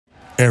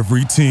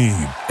Every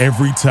team,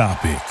 every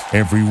topic,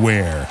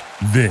 everywhere.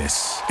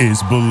 This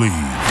is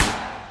Believe.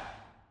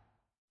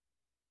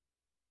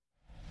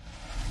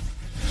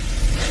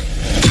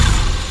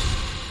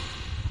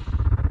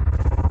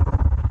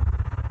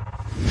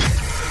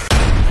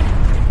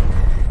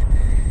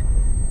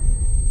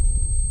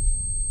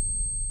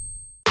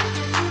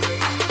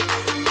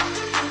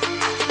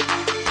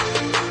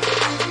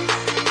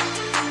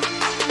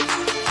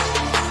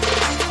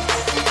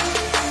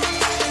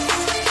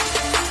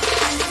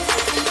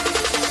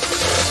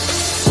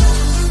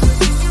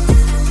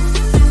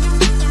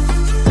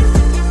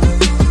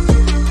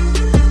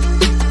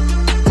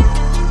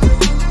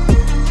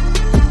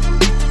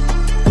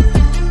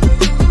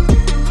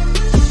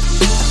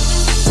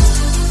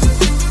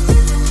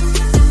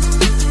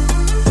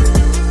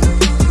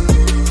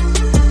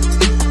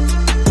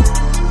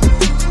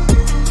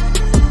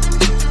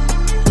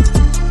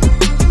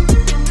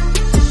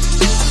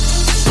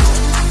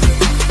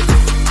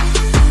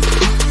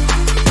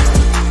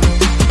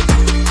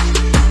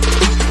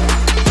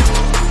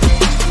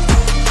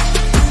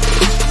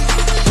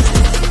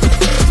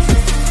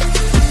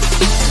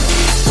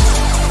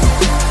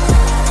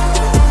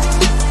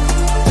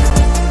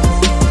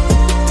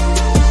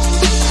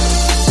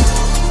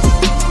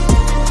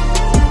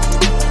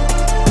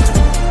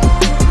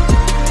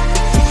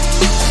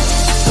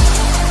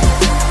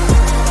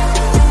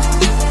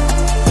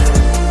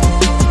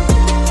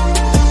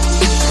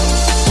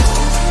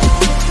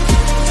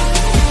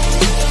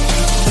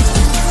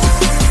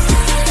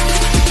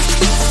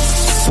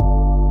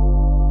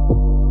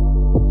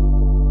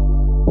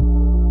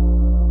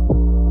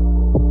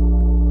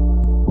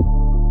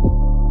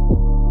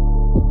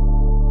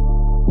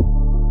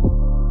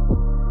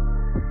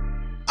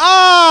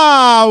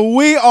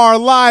 We are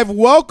live.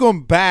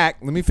 Welcome back.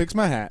 Let me fix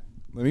my hat.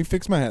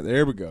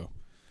 There we go.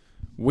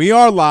 We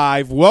are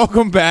live.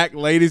 Welcome back,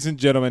 ladies and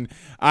gentlemen.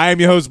 I am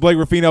your host, Blake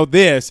Ruffino.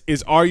 This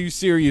is Are You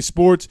Serious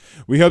Sports.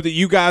 We hope that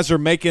you guys are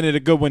making it a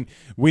good one.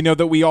 We know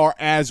that we are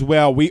as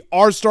well. We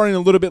are starting a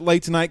little bit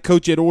late tonight.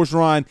 Coach Ed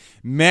Orgeron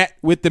met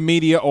with the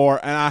media,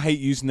 and I hate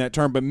using that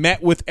term, but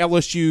met with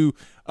LSU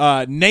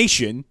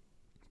Nation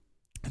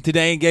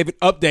today and gave an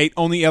update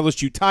on the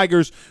LSU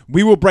Tigers.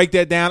 We will break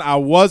that down. I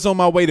was on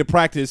my way to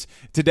practice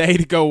today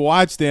to go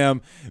watch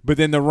them, but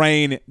then the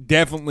rain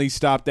definitely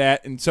stopped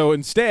that. And so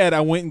instead,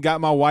 I went and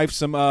got my wife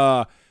some,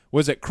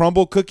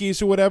 crumble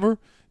cookies or whatever.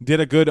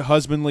 Did a good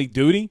husbandly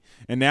duty,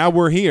 and now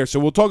we're here. So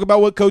we'll talk about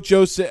what Coach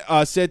O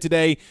said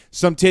today,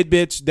 some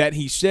tidbits that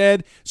he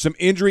said, some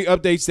injury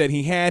updates that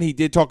he had. He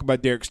did talk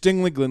about Derek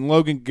Stingley, Glenn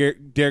Logan. Derek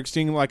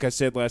Stingley, like I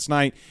said last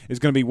night, is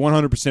going to be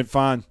 100%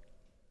 fine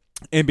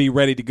and be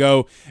ready to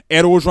go.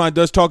 Ed Orgeron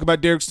does talk about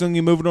Derek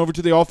Stingley moving over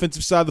to the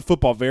offensive side of the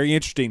football. Very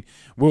interesting.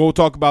 We'll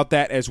talk about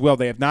that as well.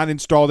 They have not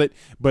installed it,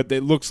 but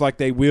it looks like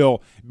they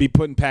will be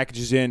putting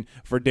packages in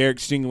for Derek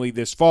Stingley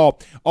this fall.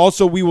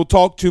 Also, we will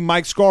talk to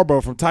Mike Scarborough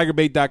from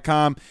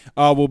TigerBait.com.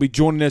 Will be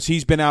joining us.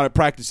 He's been out at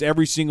practice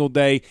every single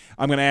day.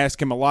 I'm going to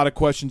ask him a lot of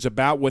questions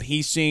about what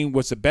he's seen,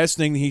 what's the best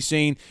thing that he's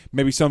seen,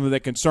 maybe something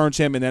that concerns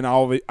him, and then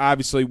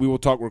obviously we will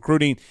talk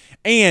recruiting.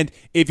 And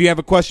if you have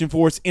a question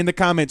for us in the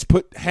comments,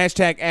 put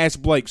hashtag Ask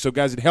Blake. So,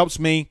 guys, it helps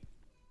me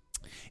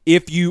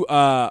if you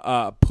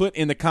put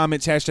in the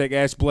comments hashtag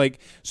Ask Blake.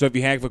 So if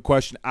you have a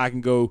question, I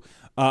can go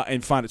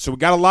and find it. So we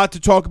got a lot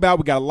to talk about.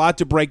 We got a lot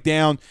to break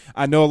down.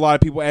 I know a lot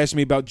of people asked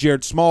me about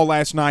Jared Small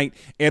last night.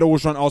 Ed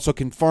Orgeron also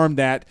confirmed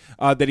that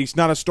he's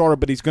not a starter,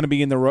 but he's going to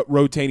be in the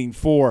rotating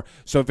four.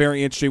 So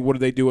very interesting. What do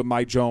they do with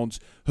Mike Jones?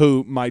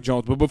 Mike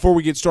Jones? But before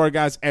we get started,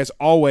 guys, as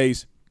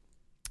always,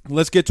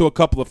 let's get to a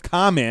couple of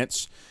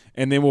comments,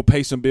 and then we'll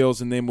pay some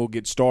bills, and then we'll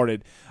get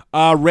started.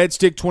 Red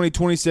Stick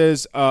 2020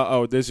 says,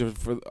 this is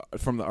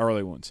from the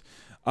early ones.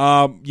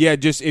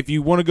 Just if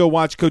you want to go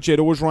watch Coach Ed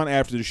Orgeron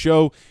after the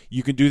show,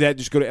 you can do that.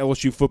 Just go to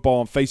LSU Football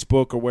on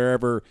Facebook or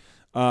wherever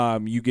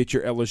you get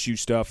your LSU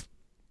stuff,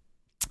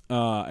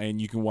 and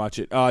you can watch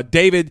it.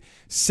 David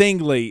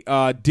Singley,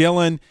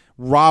 Dylan,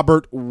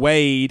 Robert,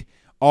 Wade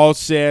all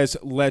says,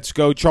 let's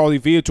go. Charlie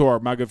Viator,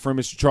 my good friend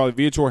Mr. Charlie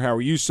Viator, how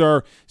are you,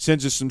 sir?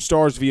 Sends us some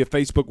stars via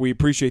Facebook. We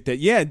appreciate that.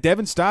 Yeah,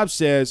 Devin Stobbs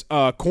says,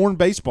 corn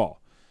baseball.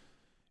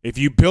 If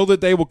you build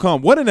it, they will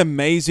come. What an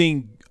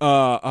amazing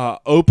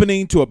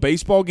opening to a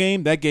baseball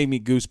game. That gave me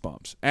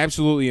goosebumps.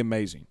 Absolutely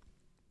amazing.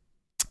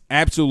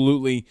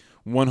 Absolutely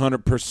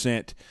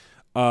 100%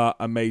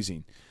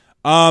 amazing.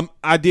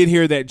 I did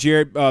hear that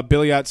Jared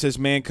Billiot says,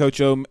 man, Coach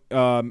O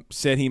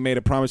said he made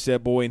a promise to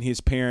that boy and his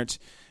parents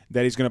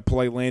that he's going to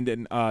play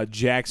Landon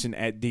Jackson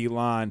at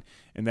D-line,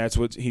 and that's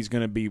what he's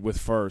going to be with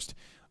first.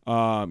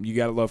 You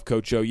got to love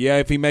Coach O. Yeah,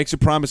 if he makes a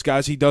promise,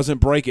 guys, he doesn't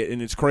break it,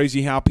 and it's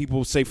crazy how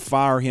people say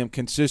fire him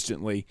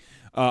consistently.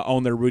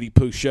 on their Rudy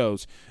Poo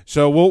shows.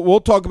 So we'll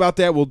talk about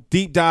that. We'll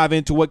deep dive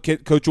into what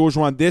Coach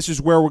Orgeron. This is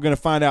where we're going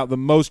to find out the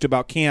most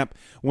about camp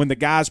when the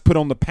guys put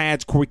on the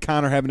pads. Corey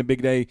Connor having a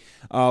big day,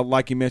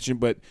 like you mentioned,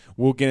 but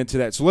we'll get into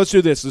that. So let's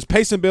do this. Let's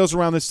pay some bills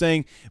around this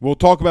thing. We'll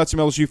talk about some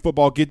LSU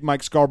football. Get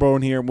Mike Scarborough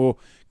in here, and we'll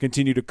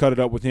continue to cut it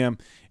up with him,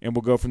 and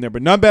we'll go from there.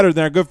 But none better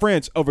than our good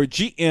friends over at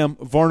GM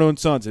Varno &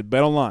 Sons at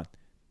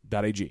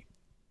betonline.ag.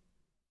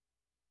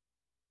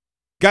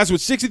 Guys,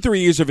 with 63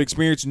 years of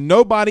experience,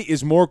 nobody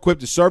is more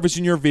equipped to service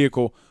in your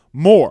vehicle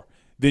more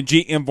than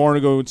GM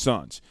Varno &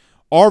 Sons.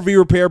 RV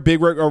repair, big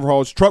rig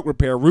overhauls, truck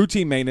repair,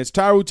 routine maintenance,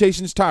 tire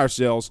rotations, tire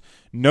sales.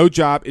 No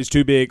job is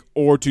too big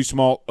or too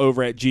small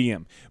over at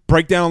GM.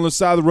 Breakdown on the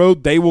side of the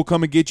road, they will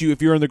come and get you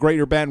if you're in the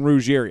greater Baton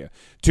Rouge area.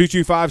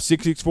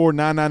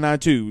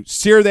 225-664-9992.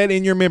 Sear that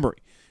in your memory.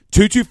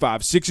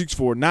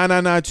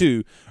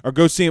 225-664-9992, or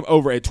go see them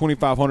over at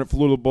 2500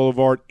 Florida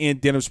Boulevard in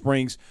Denham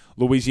Springs,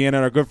 Louisiana.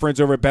 And our good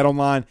friends over at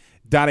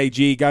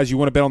betonline.ag. Guys, you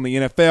want to bet on the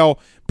NFL?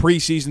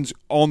 Preseason's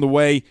on the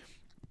way.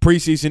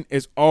 Preseason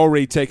is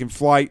already taking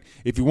flight.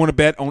 If you want to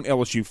bet on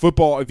LSU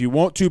football, if you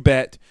want to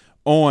bet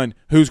on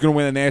who's going to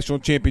win a national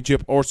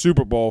championship or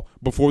Super Bowl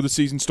before the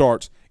season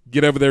starts,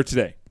 get over there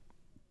today.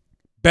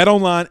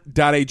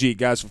 BetOnline.ag,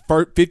 guys,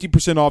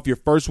 50% off your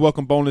first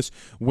welcome bonus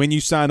when you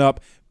sign up.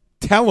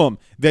 Tell them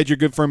that your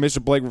good friend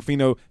Mr. Blake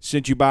Ruffino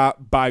sent you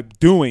by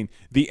doing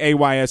the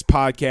AYS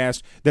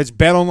podcast. That's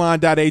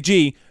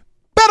betonline.ag.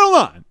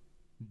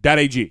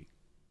 Betonline.ag.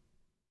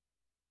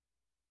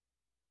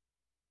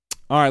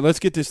 All right, let's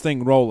get this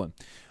thing rolling.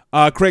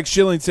 Craig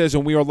Schilling says,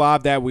 and we are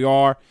live, that we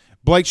are.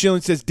 Blake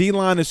Schilling says,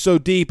 D-line is so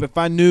deep, if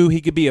I knew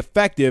he could be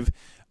effective,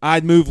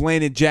 I'd move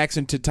Landon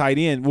Jackson to tight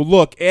end. Well,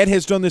 look, Ed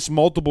has done this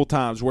multiple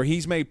times where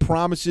he's made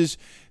promises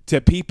to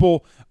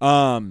people.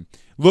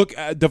 Look,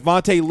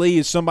 Devontae Lee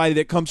is somebody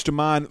that comes to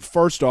mind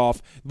first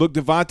off. Look,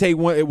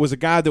 Devontae was a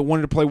guy that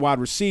wanted to play wide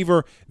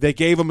receiver. They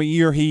gave him a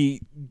year.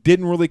 He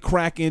didn't really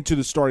crack into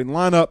the starting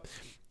lineup.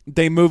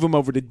 They move him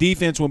over to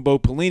defense when Bo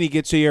Pelini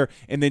gets here,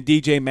 and then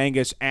DJ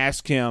Mangus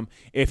asks him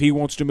if he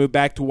wants to move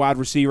back to wide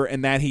receiver,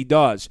 and that he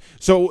does.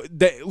 So,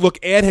 look,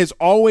 Ed has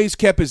always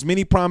kept as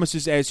many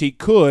promises as he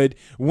could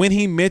when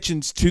he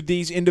mentions to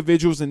these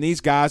individuals and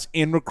these guys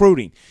in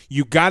recruiting.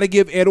 You got to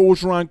give Ed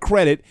Orgeron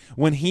credit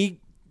when he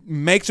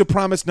makes a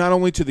promise not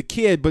only to the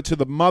kid but to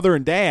the mother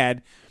and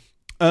dad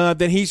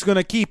that he's going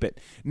to keep it.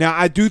 Now,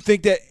 I do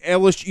think that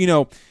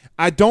LSU,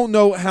 I don't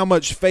know how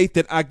much faith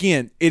that,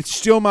 again, it's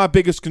still my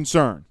biggest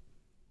concern.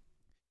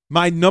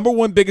 My number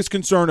one biggest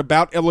concern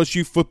about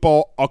LSU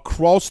football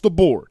across the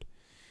board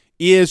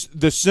is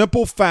the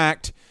simple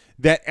fact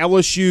that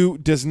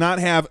LSU does not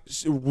have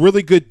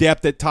really good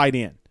depth at tight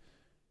end.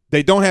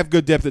 They don't have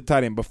good depth at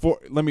tight end.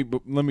 Let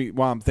me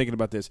while I'm thinking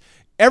about this,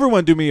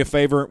 everyone do me a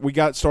favor. We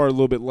got started a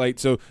little bit late,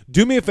 so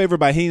do me a favor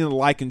by hitting the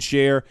like and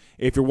share.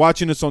 If you're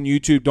watching us on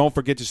YouTube, don't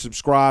forget to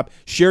subscribe.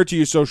 Share to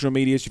your social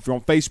medias. If you're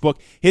on Facebook,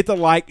 hit the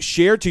like,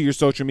 share to your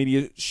social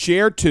media,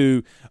 share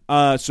to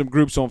some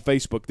groups on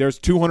Facebook. There's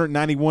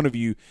 291 of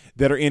you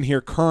that are in here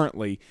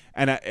currently,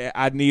 and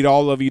I need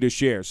all of you to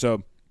share.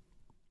 So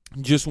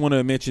just want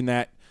to mention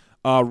that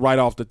right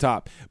off the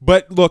top.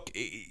 But look,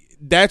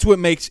 that's what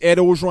makes Ed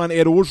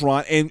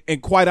Orgeron,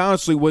 and quite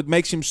honestly, what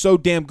makes him so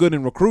damn good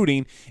in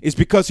recruiting is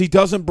because he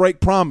doesn't break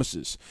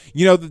promises.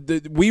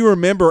 We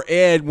remember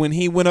Ed when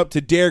he went up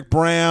to Derek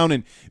Brown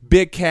and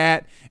Big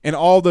Cat and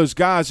all those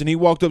guys, and he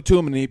walked up to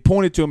him and he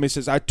pointed to him and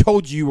says, I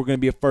told you were going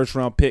to be a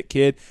first-round pick,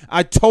 kid.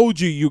 I told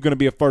you were going to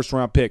be a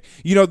first-round pick.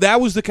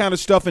 That was the kind of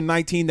stuff in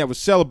 19 that was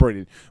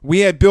celebrated.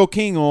 We had Bill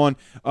King on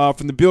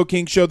from the Bill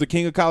King Show, the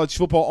King of College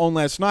Football, on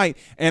last night,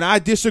 and I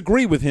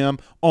disagree with him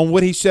on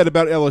what he said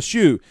about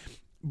LSU.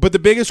 But the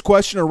biggest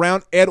question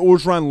around Ed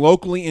Orgeron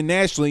locally and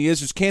nationally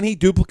is can he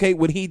duplicate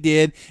what he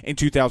did in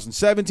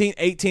 2017,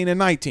 18, and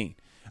 19?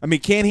 I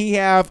mean, can he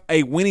have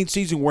a winning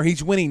season where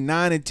he's winning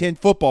 9 and 10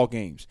 football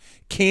games?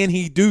 Can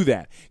he do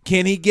that?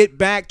 Can he get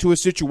back to a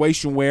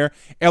situation where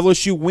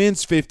LSU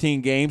wins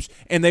 15 games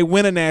and they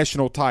win a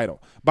national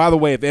title? By the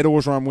way, if Ed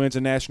Orgeron wins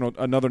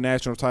another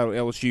national title at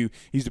LSU,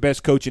 he's the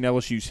best coach in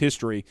LSU's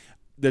history.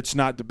 That's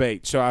not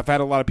debate. So I've had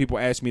a lot of people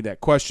ask me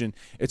that question.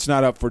 It's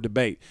not up for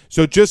debate.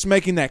 So just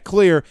making that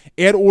clear,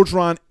 Ed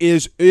Orgeron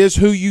is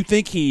who you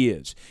think he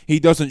is. He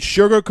doesn't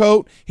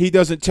sugarcoat. He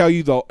doesn't tell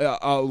you the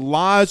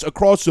lies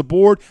across the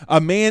board. A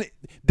man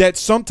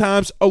that's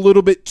sometimes a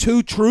little bit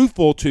too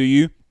truthful to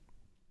you,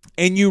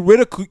 and you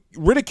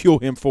ridicule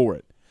him for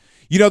it.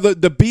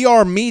 The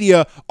BR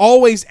media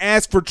always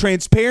ask for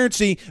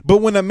transparency,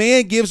 but when a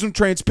man gives them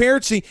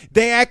transparency,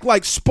 they act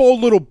like spoiled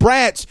little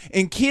brats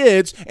and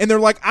kids, and they're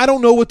like, I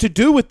don't know what to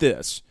do with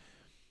this.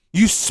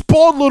 You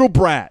spoiled little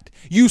brat.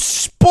 You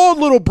spoiled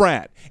little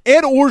brat.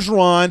 Ed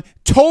Orgeron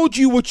told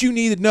you what you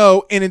need to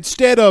know, and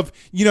instead of,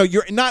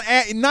 you're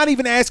not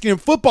even asking him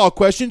football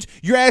questions,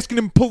 you're asking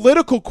him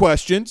political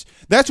questions.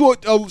 That's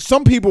what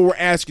some people were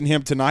asking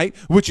him tonight,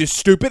 which is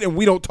stupid, and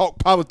we don't talk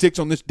politics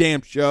on this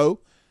damn show.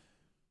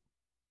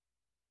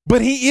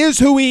 But he is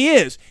who he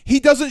is. He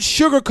doesn't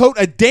sugarcoat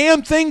a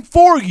damn thing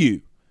for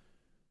you.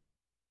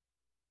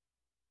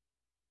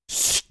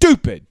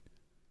 stupid.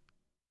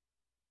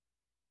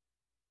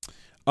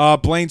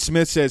 Blaine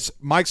Smith says,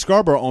 Mike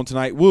Scarborough on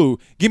tonight. Woo.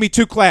 Give me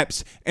 2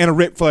 claps and a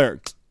Ric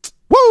Flair.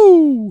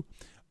 Woo.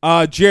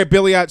 Jared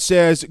Billiot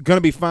says, going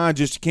to be fine,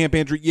 just a camp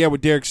injury. Yeah,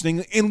 with Derek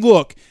Stingley. And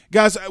look,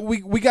 guys,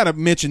 we got to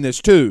mention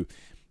this too.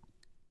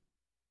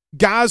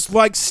 Guys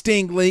like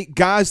Stingley,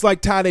 guys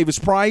like Ty Davis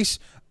Price,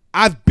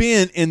 I've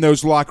been in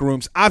those locker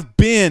rooms. I've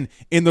been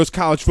in those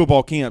college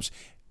football camps.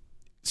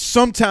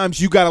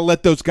 Sometimes you got to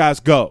let those guys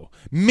go.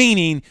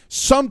 Meaning,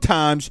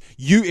 sometimes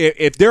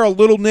if they're a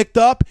little nicked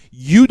up,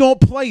 you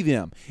don't play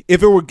them.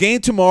 If it were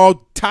game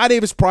tomorrow, Ty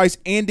Davis Price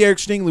and Derek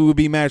Stingley would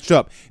be matched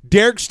up.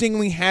 Derek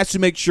Stingley has to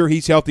make sure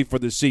he's healthy for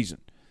this season.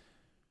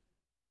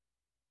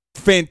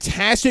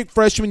 Fantastic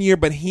freshman year,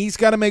 but he's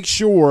got to make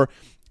sure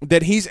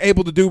that he's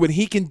able to do what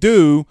he can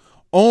do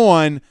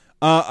on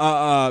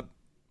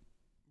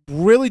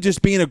really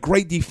just being a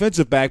great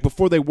defensive back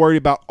before they worried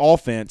about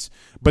offense.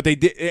 But they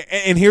did,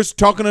 and here's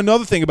talking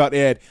another thing about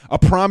Ed: a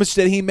promise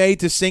that he made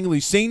to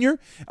Stingley Sr.,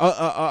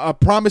 a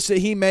promise that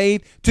he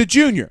made to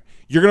Junior.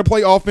 You're going to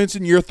play offense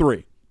in year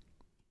 3.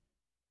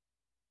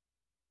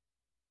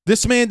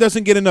 This man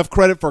doesn't get enough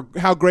credit for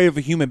how great of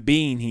a human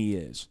being he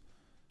is.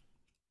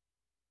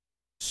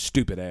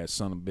 Stupid ass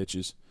son of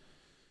bitches.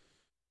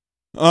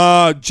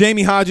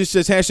 Jamie Hodges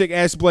says, hashtag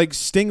Ask Blake,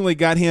 Stingley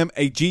got him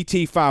a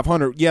GT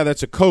 500. Yeah,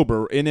 that's a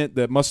Cobra, isn't it?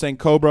 The Mustang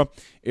Cobra.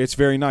 It's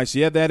very nice.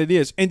 Yeah, that it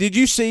is. And did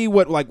you see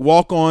what like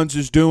Walk-Ons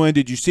is doing?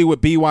 Did you see what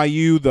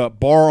BYU, the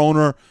bar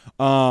owner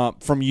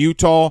from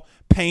Utah,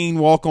 paying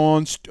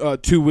Walk-Ons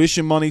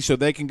tuition money so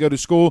they can go to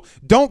school?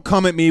 Don't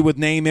come at me with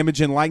name,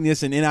 image, and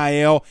likeness, and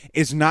NIL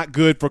is not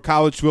good for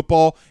college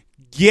football.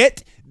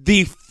 Get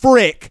the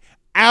frick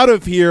out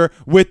of here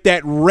with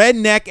that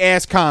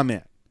redneck-ass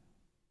comment.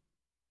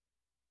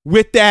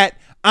 With that,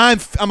 I'm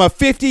a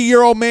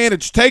 50-year-old man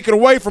that's taken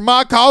away from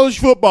my college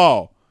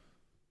football.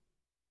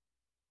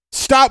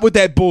 Stop with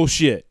that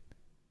bullshit.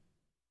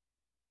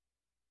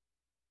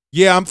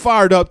 Yeah, I'm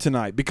fired up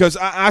tonight because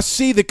I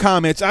see the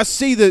comments. I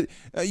see the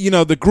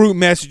the group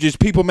messages,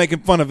 people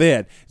making fun of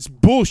Ed. It's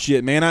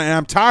bullshit, man.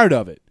 I'm tired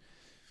of it.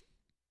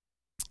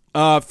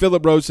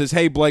 Philip Rose says,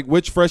 hey, Blake,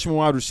 which freshman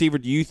wide receiver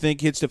do you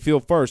think hits the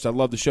field first? I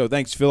love the show.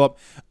 Thanks, Philip.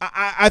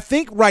 I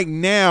think right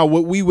now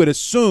what we would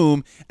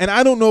assume, and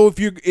I don't know if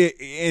you're –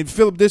 and,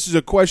 Philip, this is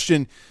a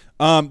question.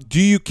 Do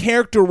you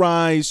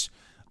characterize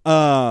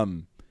Jack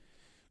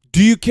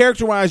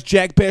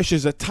Bech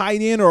as a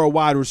tight end or a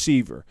wide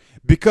receiver?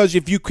 Because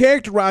if you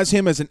characterize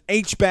him as an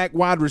H-back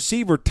wide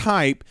receiver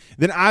type,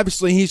 then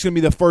obviously he's going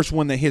to be the first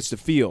one that hits the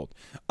field.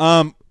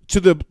 To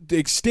the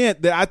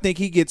extent that I think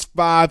he gets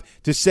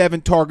 5 to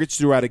 7 targets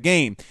throughout a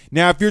game.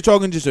 Now, if you're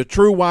talking just a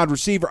true wide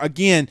receiver,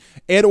 again,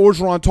 Ed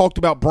Orgeron talked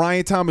about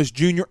Brian Thomas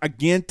Jr.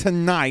 again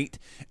tonight,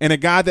 and a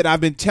guy that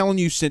I've been telling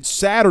you since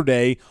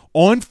Saturday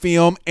on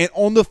film and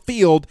on the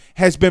field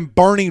has been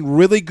burning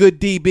really good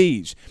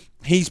DBs.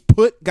 He's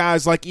put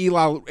guys like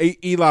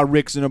Eli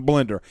Ricks in a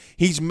blender.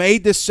 He's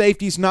made the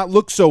safeties not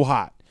look so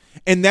hot.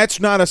 And that's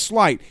not a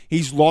slight.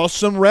 He's lost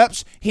some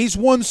reps. He's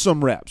won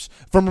some reps.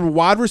 From a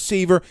wide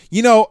receiver,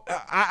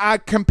 I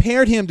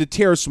compared him to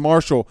Terrace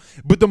Marshall,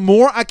 but the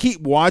more I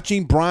keep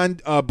watching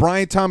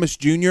Brian Thomas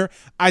Jr.,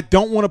 I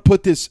don't want to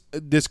put this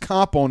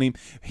comp on him.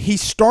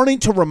 He's starting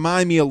to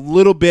remind me a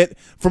little bit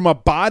from a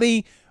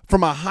body,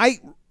 from a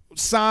height,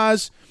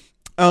 size,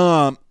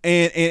 and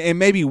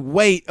maybe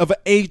weight of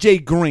A.J.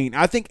 Green.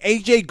 I think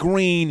A.J.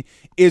 Green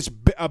is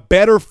a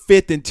better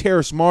fit than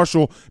Terrace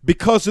Marshall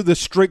because of the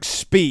strict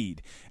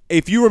speed.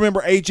 If you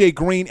remember A.J.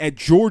 Green at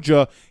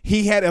Georgia,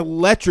 he had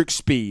electric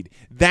speed.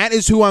 That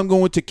is who I'm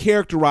going to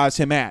characterize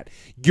him at.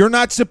 You're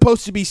not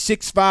supposed to be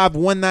 6'5",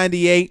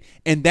 198,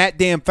 and that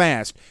damn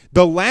fast.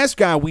 The last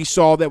guy we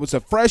saw that was a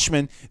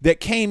freshman that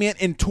came in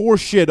and tore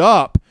shit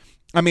up,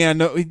 I mean, I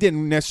know he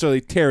didn't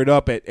necessarily tear it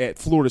up at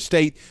Florida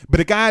State, but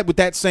a guy with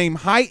that same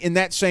height and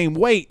that same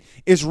weight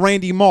is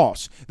Randy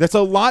Moss. That's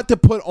a lot to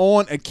put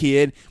on a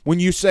kid when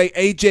you say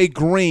A.J.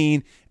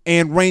 Green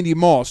and Randy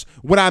Moss.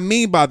 What I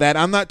mean by that,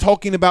 I'm not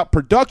talking about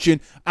production.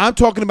 I'm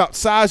talking about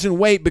size and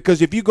weight,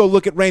 because if you go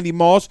look at Randy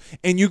Moss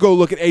and you go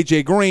look at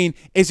A.J. Green,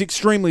 it's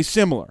extremely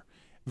similar.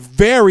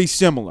 Very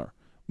similar.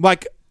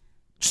 Like,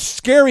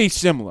 scary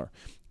similar.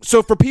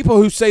 So for people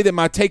who say that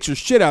my takes are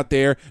shit out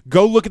there,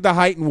 go look at the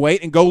height and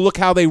weight and go look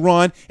how they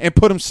run and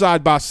put them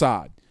side by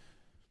side.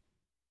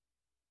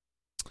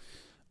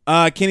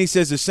 Kenny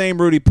says the same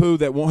Rudy Poo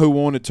who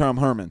wanted Tom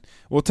Herman.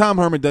 Well, Tom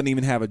Herman doesn't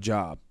even have a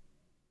job.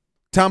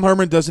 Tom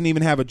Herman doesn't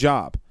even have a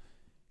job.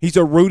 He's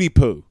a Rudy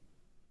Poo.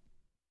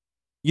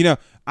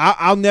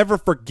 I'll never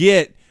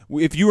forget,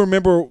 if you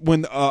remember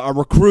when a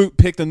recruit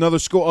picked another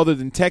school other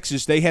than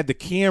Texas, they had the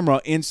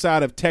camera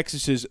inside of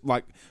Texas's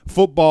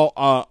football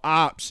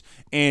ops,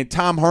 and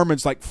Tom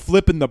Herman's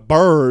flipping the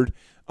bird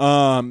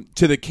to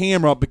the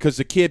camera because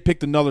the kid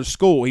picked another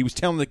school. He was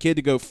telling the kid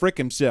to go frick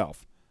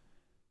himself.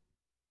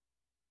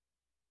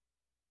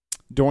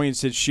 Dorian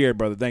said, share,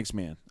 brother. Thanks,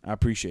 man. I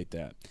appreciate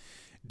that.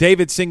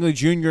 David Singley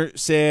Jr.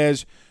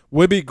 says,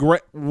 would be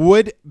great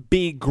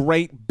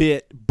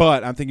bit,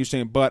 but I think you're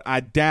saying, but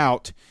I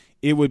doubt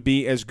it would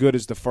be as good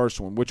as the first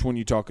one. Which one are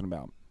you talking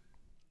about?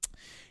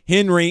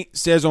 Henry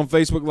says on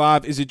Facebook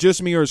Live, is it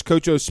just me or is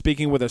Coach O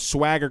speaking with a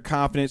swagger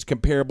confidence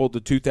comparable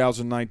to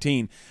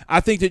 2019?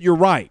 I think that you're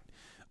right.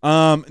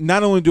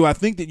 Not only do I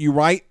think that you're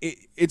right,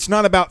 it's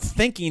not about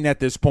thinking at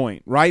this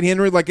point, right,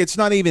 Henry? Like, it's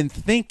not even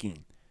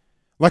thinking.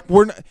 Like,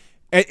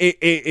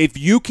 if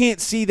you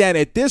can't see that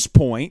at this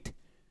point,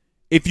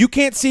 if you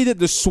can't see that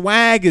the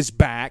swag is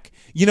back,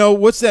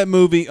 what's that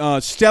movie?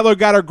 Stellar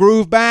got her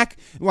groove back.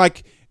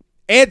 Like,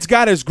 Ed's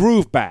got his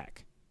groove back.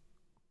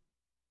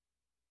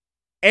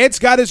 Ed's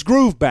got his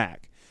groove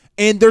back,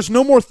 and there's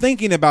no more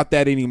thinking about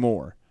that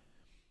anymore.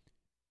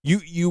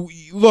 You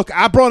look,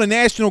 I brought a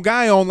national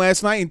guy on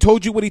last night and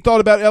told you what he thought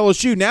about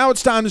LSU. Now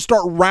it's time to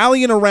start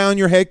rallying around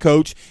your head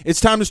coach.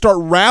 It's time to start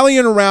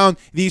rallying around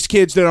these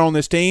kids that are on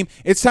this team.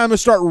 It's time to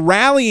start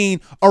rallying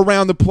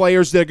around the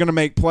players that are going to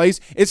make plays.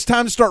 It's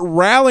time to start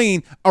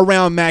rallying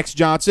around Max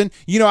Johnson.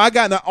 I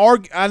got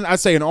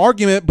an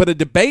argument, but a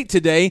debate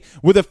today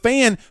with a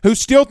fan who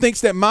still thinks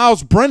that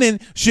Miles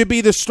Brennan should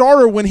be the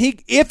starter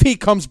if he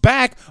comes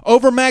back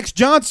over Max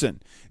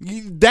Johnson.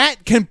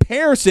 That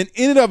comparison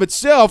in and of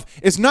itself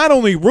is not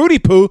only Rudy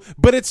Poo,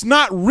 but it's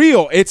not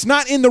real. It's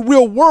not in the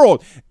real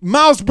world.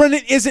 Miles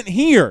Brennan isn't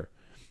here.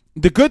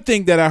 The good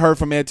thing that I heard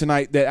from Ed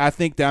tonight that I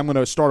think that I'm going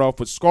to start off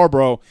with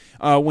Scarborough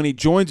when he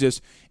joins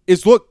us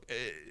is, look,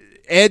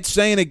 Ed's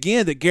saying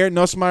again that Garrett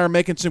Nussmeier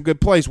making some good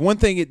plays. One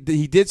thing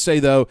he did say,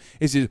 though,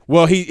 is he's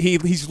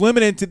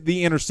limited to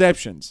the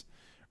interceptions,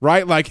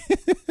 right? Like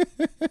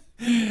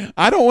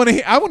I don't want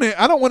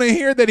to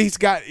hear that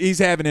he's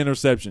having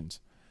interceptions.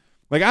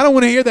 Like, I don't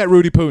want to hear that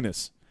Rudy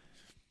Poo-ness.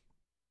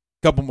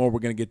 Couple more. We're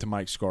going to get to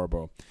Mike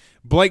Scarborough.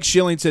 Blake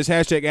Schilling says,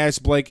 hashtag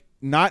ask Blake,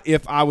 not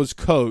if I was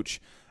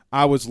coach, if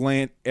I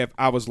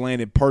was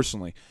landed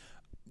personally.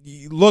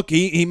 Look,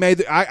 he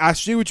made I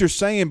see what you're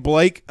saying,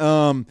 Blake.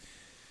 But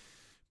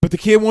the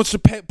kid wants to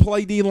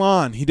play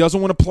D-line. He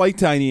doesn't want to play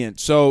tight end.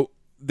 So,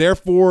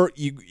 therefore,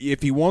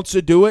 if he wants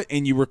to do it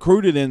and you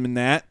recruited him in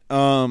that,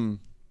 you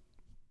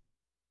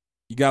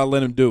got to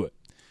let him do it.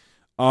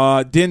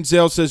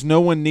 Denzel says no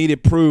one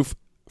needed proof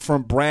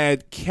from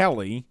Brad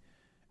Kelly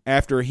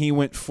after he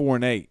went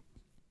 4-8.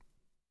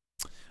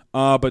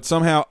 But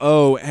somehow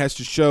O has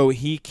to show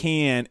he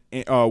can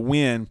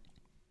win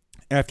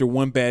after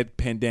one bad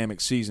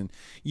pandemic season.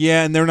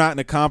 Yeah, and they're not in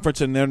a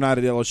conference and they're not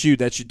at LSU.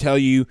 That should tell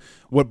you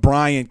what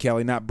Brian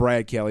Kelly, not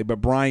Brad Kelly,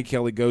 but Brian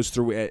Kelly goes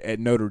through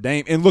at Notre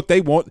Dame. And look,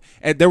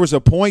 there was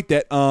a point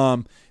that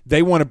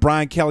they wanted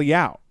Brian Kelly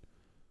out.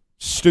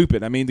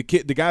 Stupid. I mean, the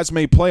guys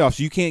made playoffs.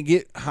 You can't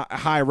get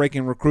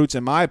high-ranking recruits,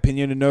 in my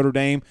opinion, in Notre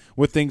Dame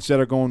with things that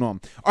are going on.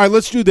 All right,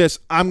 let's do this.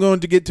 I'm going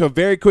to get to a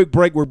very quick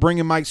break. We're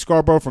bringing Mike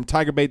Scarborough from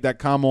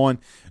TigerBait.com on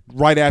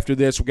right after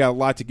this. We got a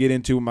lot to get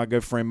into with my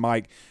good friend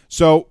Mike.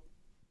 So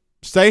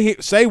stay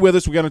with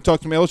us. We're going to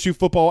talk some LSU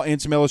football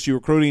and some LSU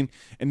recruiting,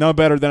 and none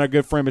better than our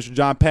good friend Mr.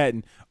 John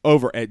Patton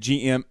over at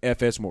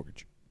GMFS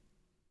Mortgage.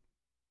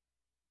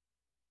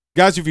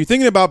 Guys, if you're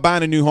thinking about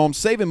buying a new home,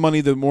 saving money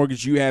the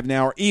mortgage you have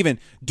now, or even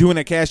doing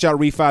a cash-out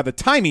refi, the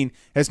timing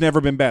has never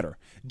been better.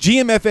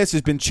 GMFS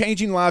has been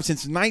changing lives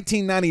since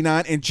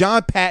 1999, and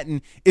John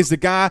Patton is the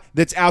guy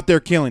that's out there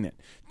killing it.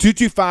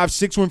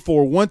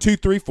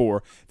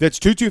 225-614-1234. That's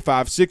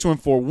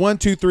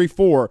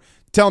 225-614-1234.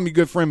 Tell him your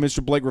good friend,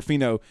 Mr. Blake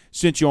Ruffino,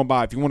 sent you on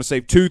by. If you want to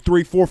save $200,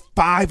 $300, $400,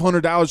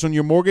 $500 on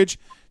your mortgage,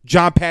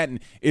 John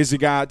Patton is the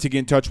guy to get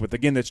in touch with.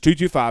 Again, that's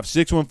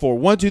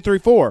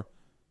 225-614-1234.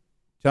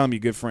 Tell him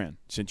your good friend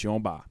sent you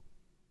on by.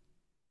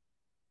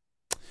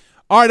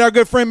 All right, our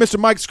good friend, Mr.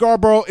 Mike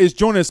Scarborough, is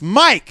joining us.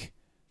 Mike,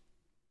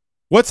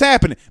 what's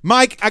happening?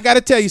 Mike, I got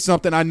to tell you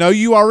something. I know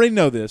you already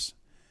know this,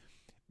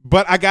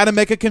 but I got to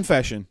make a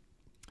confession.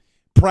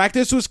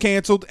 Practice was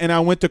canceled, and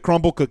I went to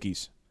Crumble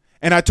Cookies.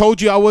 And I told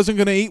you I wasn't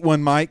going to eat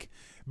one, Mike.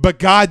 But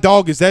God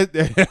dog, is that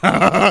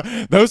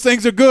 – those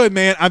things are good,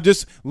 man. I'm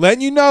just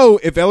letting you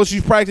know if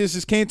LSU's practice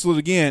is canceled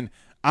again,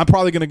 I'm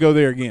probably going to go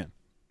there again.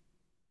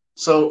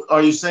 So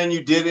are you saying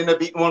you did end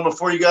up eating one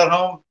before you got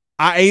home?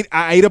 I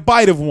ate a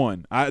bite of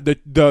one.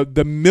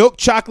 The milk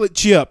chocolate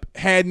chip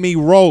had me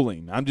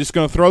rolling. I'm just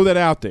going to throw that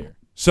out there.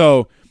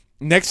 So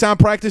next time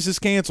practice is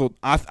canceled,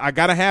 I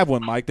got to have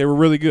one, Mike. They were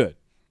really good.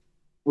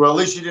 Well, at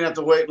least you didn't have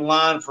to wait in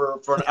line for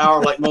an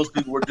hour like most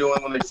people were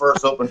doing when they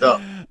first opened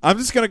up. I'm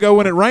just going to go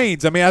when it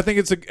rains. I mean, I think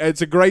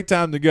it's a great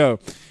time to go.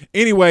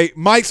 Anyway,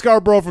 Mike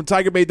Scarborough from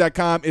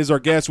TigerBait.com is our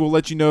guest. We'll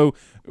let you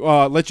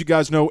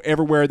guys know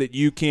everywhere that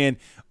you can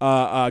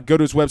go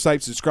to his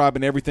website, subscribe,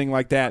 and everything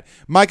like that.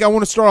 Mike, I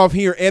want to start off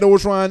here. Ed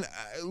Orgeron,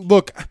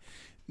 look,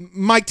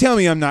 Mike, tell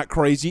me I'm not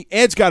crazy.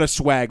 Ed's got a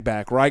swag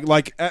back, right?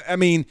 Like, I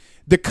mean,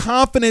 the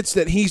confidence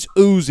that he's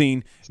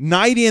oozing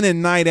night in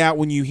and night out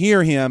when you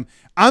hear him,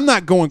 I'm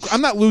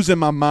not losing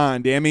my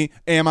mind, am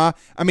I?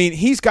 I mean,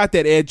 he's got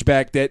that edge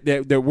back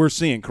that we're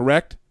seeing,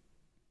 correct?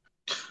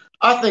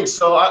 I think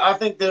so. I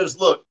think there's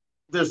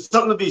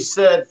something to be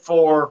said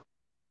for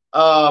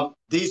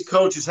these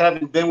coaches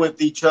having been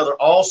with each other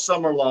all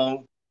summer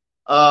long,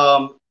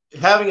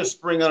 having a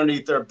spring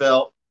underneath their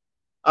belt,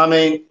 I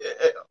mean,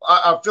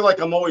 I feel like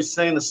I'm always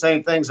saying the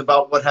same things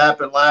about what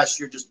happened last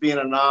year, just being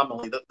an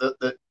anomaly.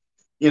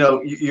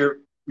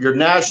 Your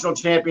national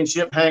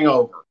championship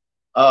hangover,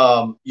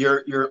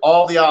 your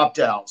all the opt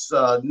outs,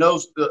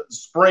 no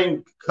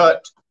spring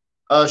cut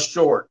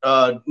short,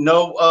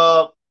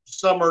 no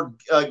summer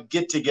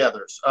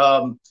get-togethers,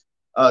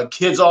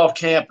 kids off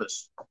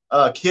campus,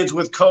 kids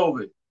with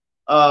COVID,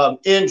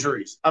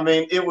 injuries. I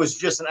mean, it was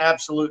just an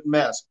absolute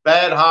mess.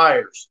 Bad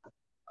hires.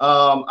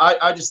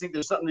 I just think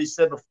there's something to be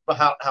said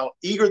about how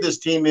eager this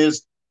team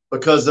is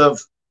because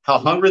of how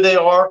hungry they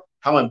are,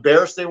 how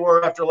embarrassed they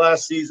were after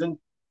last season,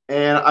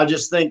 and I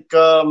just think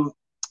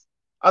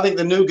I think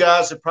the new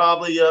guys have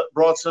probably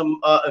brought some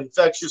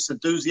infectious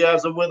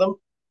enthusiasm with them,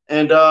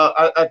 and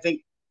I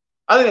think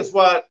that's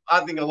why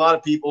I think a lot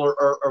of people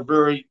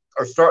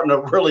are starting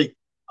to really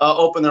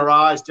open their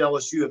eyes to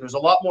LSU. There's a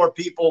lot more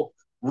people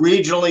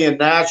regionally and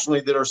nationally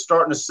that are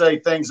starting to say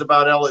things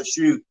about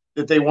LSU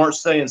that they weren't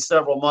saying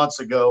several months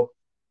ago.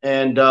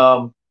 And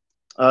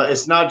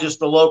it's not just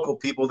the local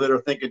people that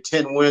are thinking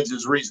 10 wins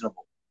is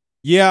reasonable.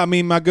 Yeah, I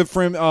mean, my good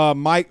friend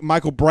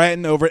Michael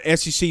Bratton over at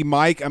SEC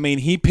Mike, I mean,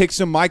 he picks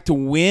him, Mike, to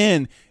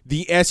win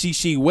the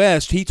SEC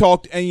West. He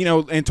talked,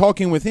 and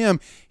talking with him,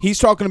 he's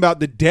talking about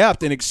the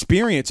depth and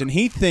experience, and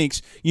he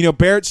thinks,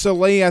 Barrett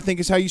Saleh, I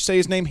think is how you say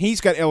his name, he's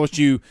got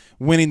LSU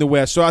winning the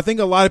West. So I think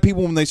a lot of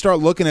people, when they start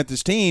looking at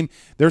this team,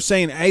 they're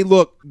saying, hey,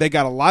 look, they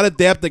got a lot of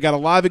depth, they got a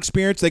lot of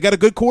experience, they got a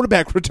good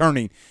quarterback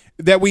returning.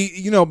 That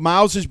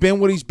Miles has been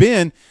what he's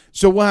been,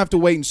 so we'll have to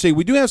wait and see.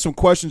 We do have some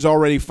questions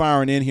already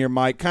firing in here,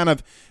 Mike, kind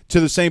of to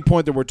the same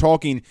point that we're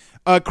talking.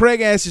 Craig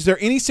asks, is there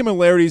any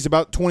similarities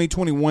about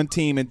 2021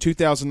 team and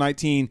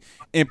 2019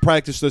 in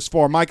practice thus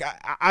far? Mike,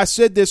 I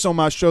said this on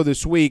my show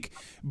this week.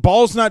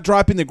 Ball's not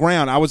dropping the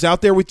ground. I was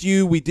out there with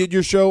you. We did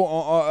your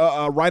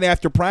show right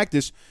after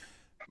practice.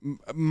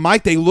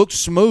 Mike, they looked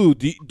smooth.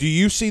 Do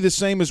you see the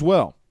same as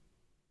well?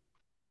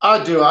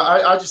 I do.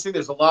 I just think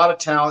there's a lot of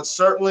talent.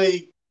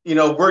 Certainly,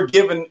 we're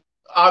given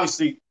 –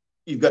 obviously,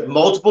 you've got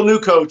multiple new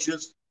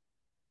coaches.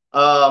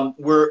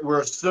 We're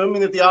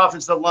assuming that the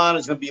offensive line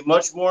is going to be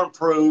much more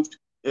improved.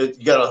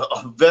 You got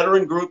a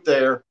veteran group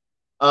there.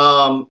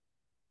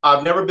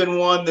 I've never been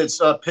one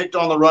that's picked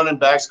on the running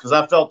backs because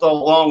I felt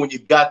all along when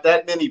you've got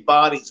that many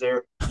bodies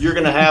there, you're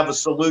going to have a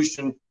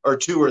solution or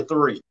two or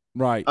three.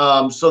 Right.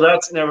 So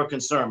that's never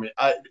concerned me.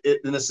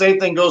 And the same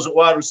thing goes at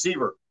wide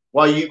receiver.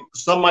 While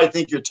some might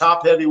think you're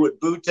top heavy with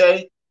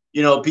Butte,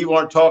 people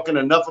aren't talking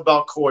enough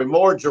about Coy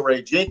Moore,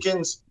 Jaray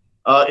Jenkins,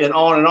 and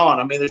on and on.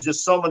 I mean, there's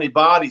just so many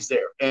bodies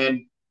there.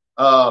 And,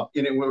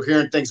 we're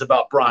hearing things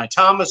about Brian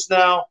Thomas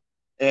now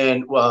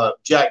and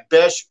Jack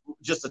Besh,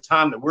 just the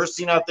time that we're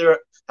seeing out there,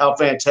 how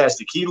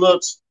fantastic he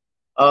looks.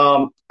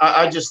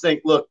 I just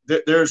think, look,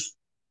 there's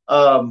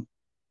so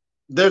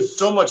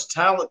much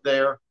talent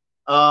there.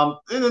 And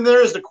then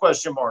there is the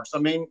question marks. I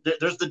mean,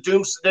 there's the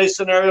doomsday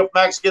scenario if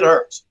Max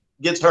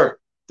gets hurt.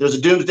 There's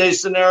a doomsday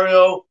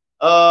scenario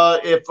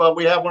if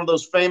we have one of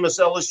those famous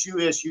LSU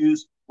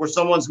issues where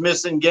someone's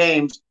missing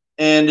games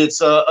and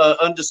it's a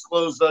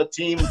undisclosed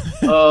team,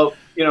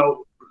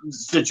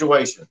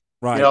 situation,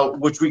 right?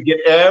 Which we get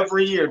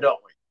every year, don't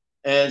we?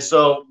 And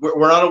so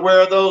we're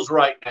unaware of those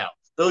right now.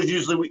 Those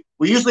usually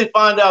we usually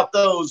find out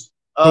those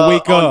the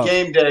week on of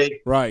game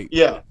day, right?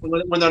 Yeah,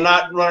 when they're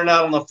not running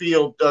out on the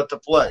field to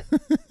play.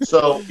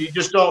 So you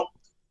just don't.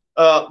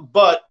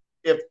 But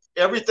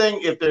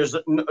if there's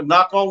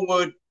knock on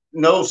wood,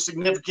 no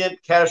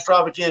significant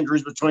catastrophic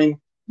injuries between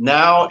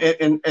now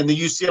and the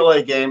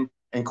UCLA game,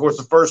 and of course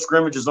the first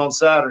scrimmage is on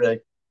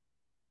Saturday.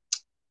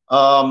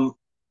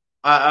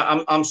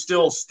 I'm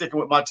still sticking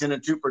with my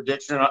 10-2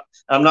 prediction.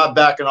 I'm not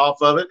backing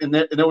off of it. And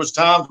there was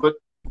times, but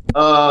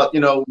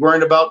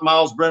worrying about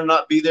Miles Brennan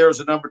not be there as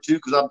a number 2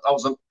 because I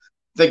was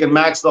thinking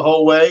Max the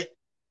whole way,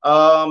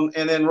 and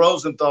then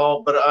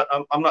Rosenthal. But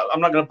I'm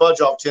not going to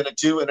budge off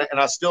 10-2, and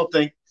I still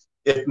think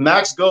if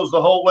Max goes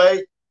the whole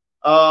way,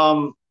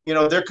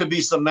 there could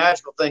be some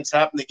magical things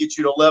happen that get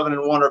you to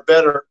 11-1 or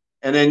better,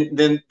 and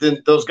then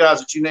those guys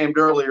that you named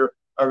earlier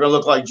are going to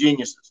look like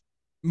geniuses.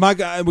 Mike,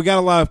 we got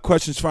a lot of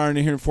questions firing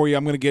in here for you.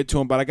 I'm going to get to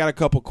them, but I got a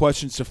couple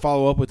questions to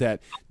follow up with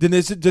that. Then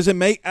does it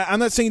make – I'm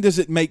not saying does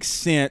it make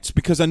sense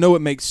because I know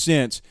it makes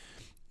sense,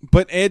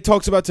 but Ed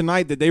talks about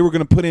tonight that they were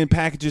going to put in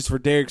packages for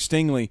Derek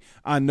Stingley.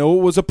 I know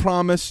it was a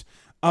promise,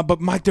 but,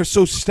 Mike, they're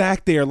so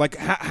stacked there. Like,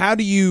 how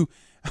do you –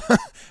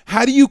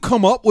 how do you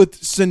come up with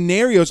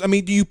scenarios? I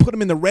mean, do you put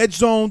them in the red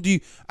zone? Do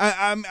you?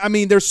 I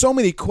mean, there's so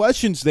many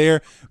questions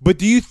there. But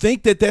do you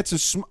think that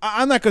that's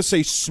I'm not going to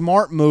say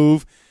smart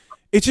move.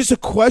 It's just a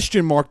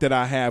question mark that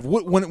I have.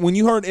 When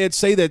you heard Ed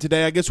say that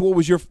today, I guess what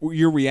was your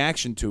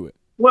reaction to it?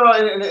 Well,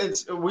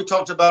 we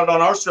talked about it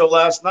on our show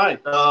last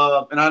night,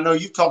 and I know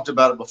you've talked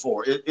about it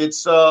before.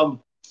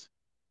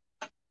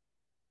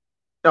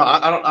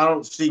 I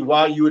don't see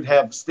why you would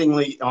have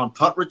Stingley on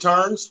punt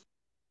returns.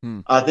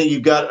 I think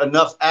you've got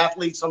enough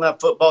athletes on that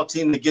football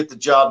team to get the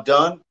job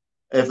done.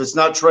 If it's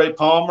not Trey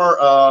Palmer,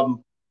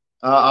 I'm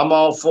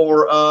all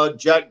for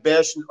Jack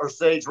Besh or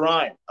Sage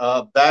Ryan.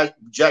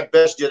 Jack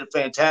Besh did it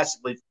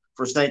fantastically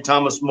for St.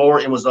 Thomas More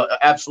and was an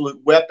absolute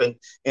weapon.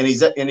 And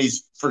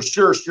he's for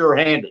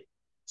sure-handed.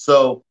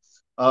 So,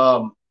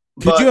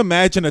 could you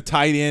imagine a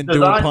tight end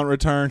doing punt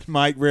return,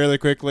 Mike, really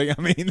quickly?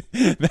 I mean,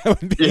 that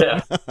would be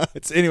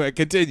nuts. Anyway,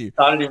 continue.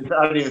 I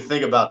didn't even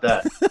think about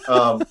that.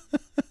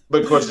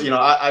 But of course,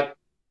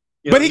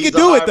 but he could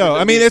do it though.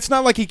 I mean, it's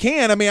not like he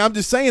can. I mean, I'm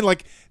just saying,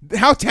 like,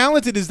 how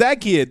talented is that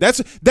kid?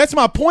 That's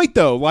my point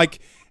though. Like,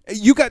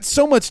 you got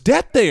so much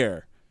depth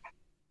there.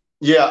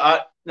 Yeah,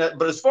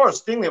 but as far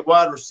as Stingley at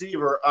wide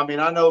receiver, I mean,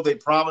 I know they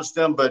promised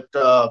him, but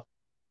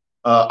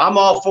I'm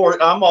all for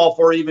it. I'm all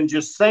for even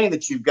just saying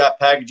that you've got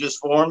packages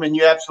for him, and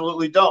you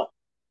absolutely don't.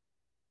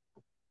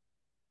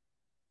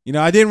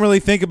 I didn't really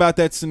think about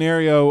that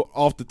scenario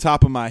off the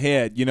top of my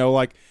head.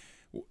 Like,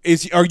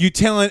 are you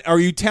telling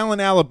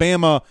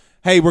Alabama,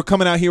 hey, we're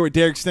coming out here with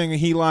Derek Stingley,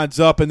 he lines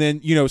up, and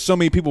then so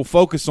many people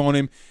focus on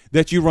him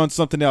that you run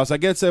something else? I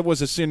guess that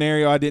was a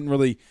scenario I didn't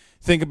really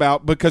think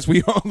about because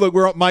we're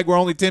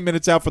only 10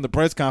 minutes out from the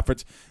press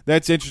conference.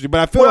 That's interesting, but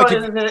I feel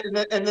and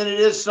then it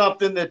is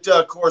something that,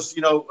 of course,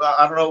 I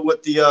don't know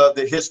what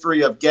the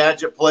history of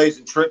gadget plays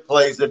and trick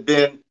plays have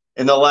been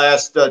in the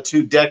last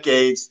 2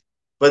 decades,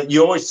 but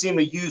you always seem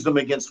to use them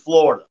against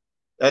Florida.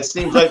 That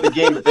seems like the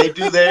game that they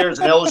do theirs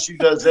and LSU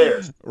does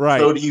theirs. Right.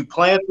 So do you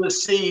plant the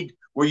seed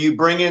where you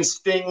bring in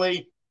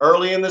Stingley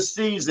early in the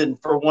season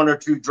for 1 or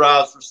 2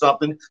 drives or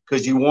something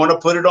because you want to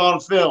put it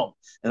on film?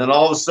 And then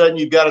all of a sudden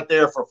you've got it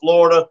there for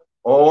Florida,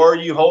 or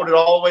you hold it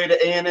all the way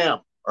to A&M,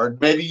 or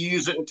maybe you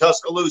use it in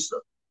Tuscaloosa.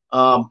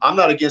 I'm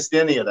not against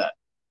any of that.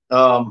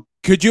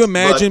 Could you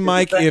imagine,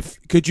 Mike, if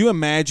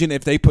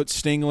they put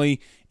Stingley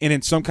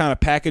in some kind of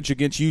package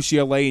against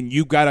UCLA, and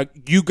you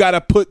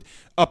gotta put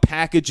a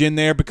package in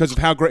there because of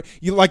how great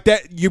you like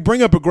that? You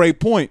bring up a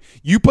great point.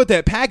 You put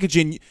that package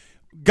in.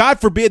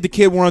 God forbid the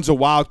kid runs a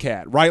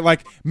Wildcat, right?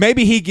 Like,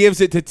 maybe he gives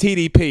it to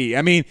TDP.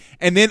 I mean,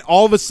 and then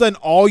all of a sudden,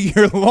 all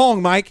year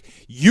long, Mike,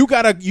 you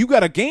got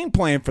a game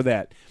plan for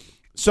that.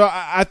 So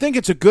I think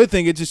it's a good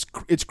thing.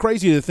 It's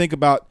crazy to think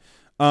about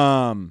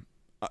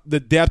the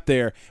depth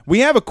there. We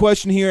have a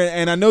question here,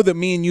 and I know that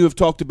me and you have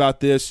talked about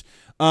this.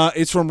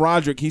 It's from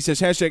Roderick. He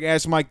says,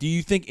 #Ask Mike, do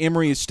you think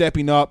Emory is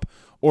stepping up,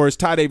 or is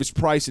Ty Davis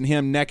Price and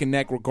him neck and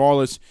neck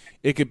regardless?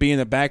 It could be in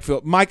the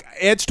backfield. Mike,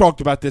 Ed's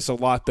talked about this a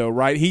lot, though,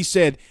 right? He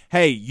said,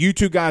 hey, you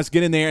two guys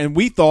get in there. And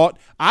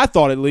I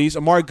thought at least,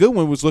 Amari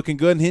Goodwin was looking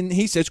good. And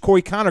he says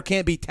Corey Connor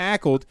can't be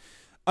tackled.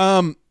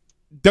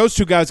 Those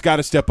two guys got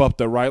to step up,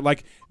 though, right?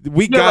 Like,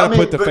 we got to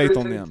put the faith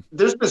on them.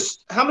 There's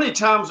this, how many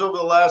times over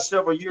the last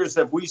several years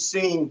have we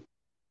seen,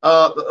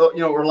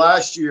 or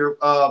last year,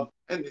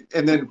 and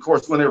then, of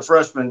course, when they were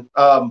freshmen,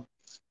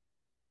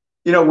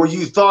 where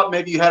you thought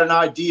maybe you had an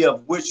idea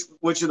of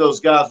which of those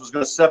guys was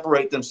going to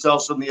separate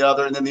themselves from the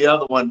other, and then the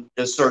other one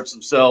asserts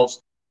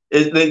themselves.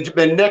 They've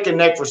been neck and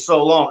neck for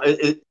so long.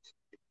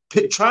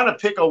 Trying to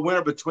pick a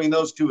winner between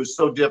those two is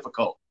so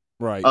difficult.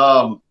 Right.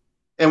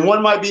 And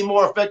one might be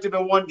more effective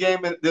in one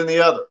game than the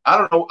other.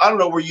 I don't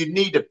know where you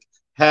need to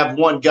have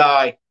one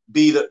guy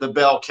be the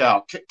bell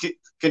cow.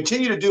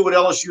 Continue to do what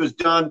LSU has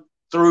done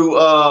through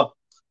 4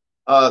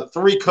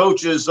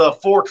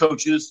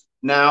 coaches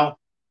now.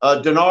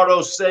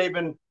 DiNardo,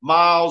 Saban,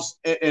 Miles,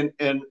 and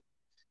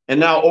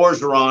now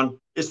Orgeron.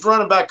 It's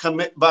running by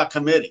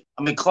committee.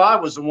 I mean,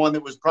 Clyde was the one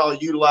that was probably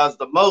utilized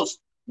the most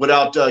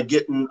without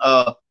getting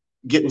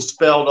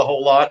spelled a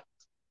whole lot,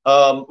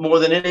 more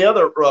than any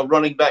other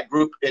running back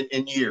group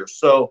in years.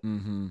 So,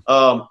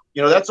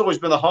 that's always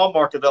been the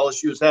hallmark of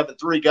LSU is having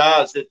 3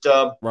 guys that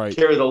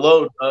carry the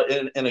load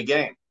in a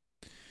game.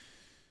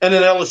 And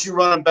then LSU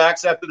running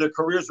backs after their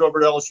careers over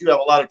at LSU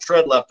have a lot of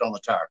tread left on the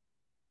tire.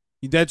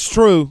 That's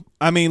true.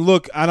 I mean,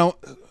 look,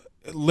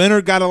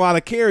 Leonard got a lot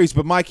of carries,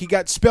 but Mike, he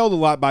got spelled a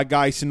lot by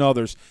Geis and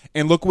others.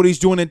 And look what he's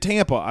doing in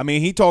Tampa. I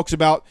mean, he talks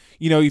about,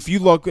 if you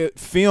look at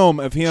film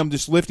of him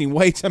just lifting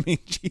weights, I mean,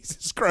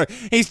 Jesus Christ,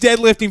 he's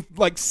deadlifting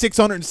like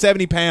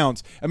 670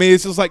 pounds. I mean,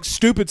 it's just like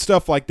stupid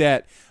stuff like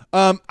that.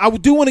 I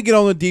do want to get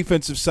on the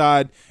defensive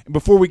side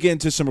before we get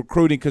into some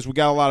recruiting, because we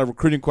got a lot of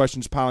recruiting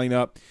questions piling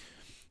up.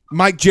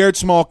 Mike, Jared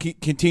Small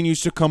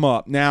continues to come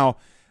up. Now,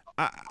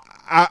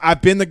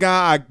 I've been the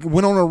guy. I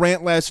went on a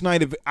rant last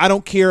night. I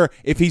don't care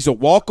if he's a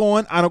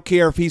walk-on. I don't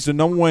care if he's the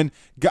number one,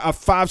 a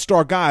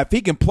 5-star guy. If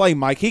he can play,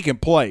 Mike, he can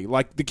play.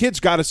 Like, the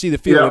kid's got to see the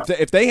field. Yeah.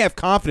 If they have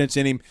confidence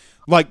in him,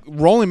 like,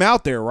 roll him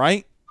out there,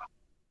 right?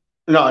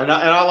 No, and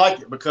I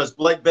like it because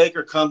Blake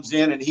Baker comes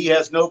in and he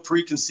has no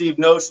preconceived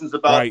notions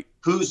about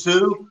who's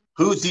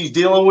he's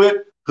dealing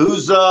with,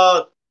 who's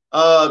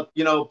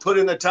put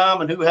in the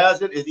time and who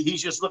hasn't.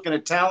 He's just looking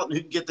at talent and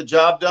who can get the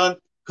job done.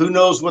 Who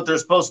knows what they're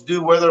supposed to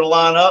do, where they're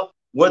line up,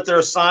 what their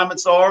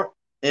assignments are.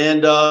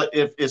 And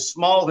if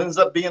Small ends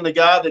up being the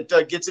guy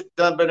that gets it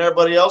done by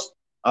everybody else,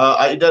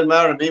 it doesn't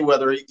matter to me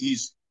whether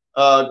he's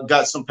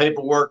got some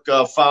paperwork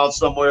filed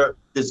somewhere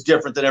that's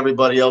different than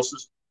everybody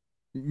else's.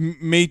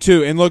 Me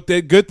too. And look,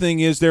 the good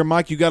thing is there,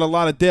 Mike, you got a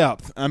lot of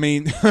depth. I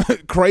mean,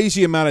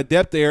 crazy amount of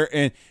depth there.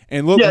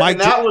 And look, Mike,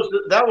 and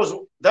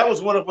that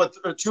was one of what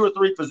 2 or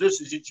 3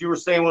 positions that you were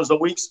saying was a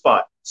weak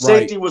spot.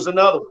 Safety was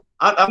another one.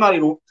 I'm not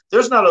even.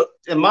 There's not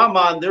in my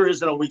mind, there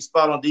isn't a weak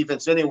spot on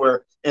defense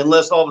anywhere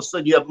unless all of a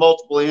sudden you have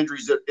multiple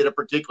injuries at a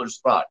particular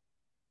spot.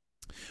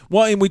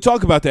 Well, and we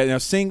talk about that now.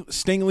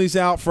 Stingley's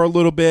out for a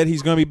little bit.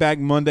 He's going to be back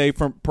Monday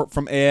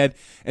from Ed,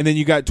 and then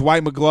you got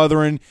Dwight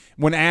McGlothern.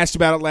 When asked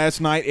about it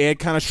last night, Ed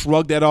kind of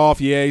shrugged that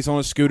off. Yeah, he's on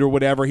a scooter,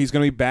 whatever. He's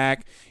going to be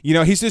back.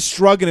 He's just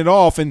shrugging it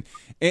off, and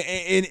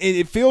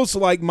it feels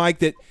like, Mike,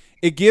 that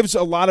it gives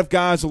a lot of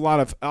guys a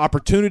lot of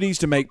opportunities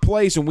to make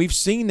plays, and we've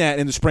seen that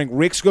in the spring.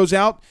 Ricks goes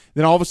out,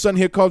 then all of a sudden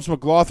here comes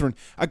McGlothern.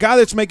 A guy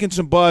that's making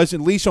some buzz, at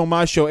least on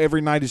my show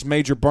every night, is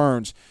Major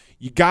Burns.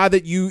 A guy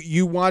that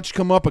you watch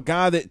come up, a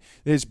guy that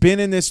has been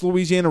in this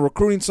Louisiana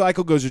recruiting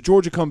cycle, goes to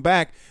Georgia, come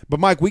back. But,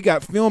 Mike, we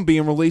got film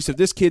being released of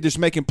this kid just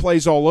making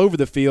plays all over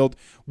the field.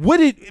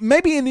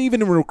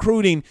 Even in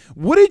recruiting,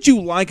 what did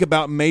you like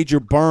about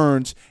Major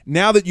Burns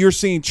now that you're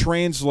seeing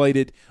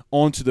translated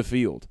onto the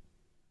field?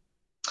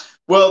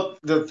 Well,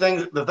 the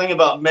thing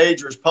about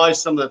Major is probably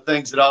some of the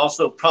things that I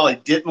also probably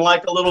didn't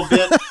like a little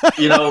bit,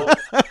 because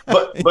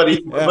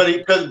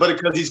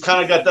he's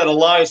kind of got that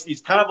Elias.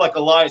 He's kind of like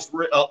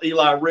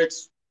Eli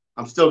Ricks.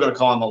 I'm still going to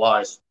call him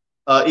Elias.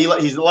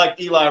 He's like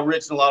Eli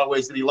Ricks in a lot of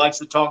ways, that he likes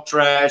to talk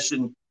trash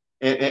and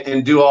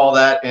do all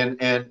that.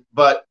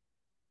 But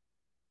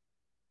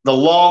the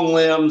long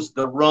limbs,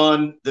 the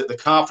run, the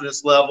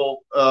confidence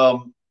level,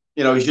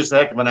 he's just a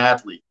heck of an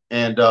athlete.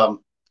 And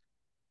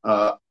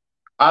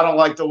I don't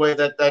like the way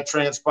that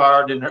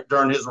transpired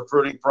during his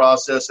recruiting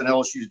process, and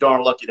LSU's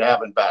darn lucky to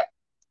have him back.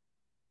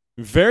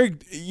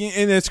 And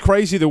it's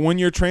crazy, the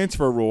one-year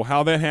transfer rule,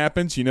 how that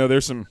happens.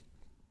 There's some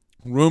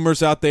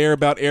rumors out there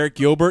about Eric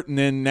Gilbert, and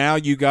then now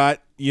you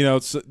got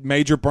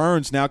Major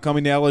Burns now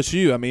coming to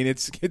LSU. I mean,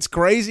 it's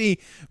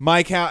crazy,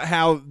 Mike,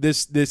 how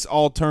this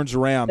all turns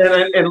around.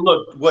 And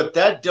look, what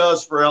that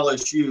does for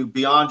LSU,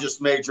 beyond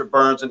just Major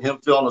Burns and him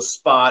filling a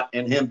spot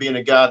and him being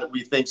a guy that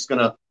we think is going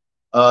to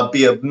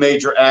be a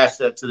major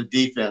asset to the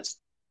defense.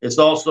 It's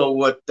also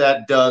what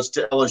that does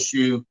to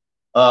LSU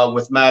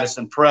with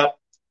Madison Prep,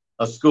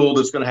 a school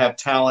that's going to have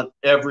talent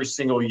every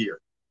single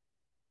year.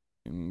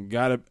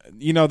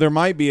 There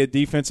might be a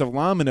defensive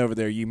lineman over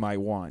there you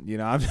might want.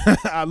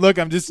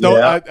 I'm just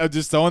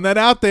throwing that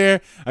out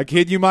there. A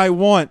kid you might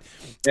want.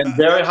 And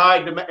very high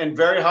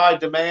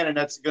demand, and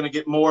that's going to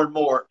get more and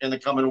more in the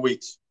coming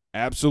weeks.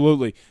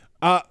 Absolutely.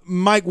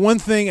 Mike, one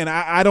thing, and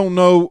I don't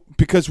know,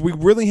 because we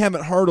really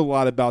haven't heard a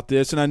lot about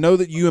this, and I know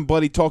that you and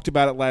Buddy talked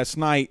about it last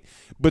night,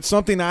 but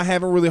something I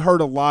haven't really heard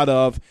a lot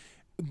of,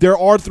 there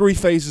are 3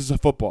 phases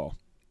of football.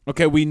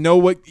 Okay, we know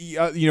what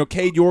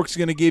Cade York's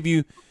going to give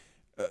you,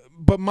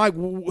 but Mike,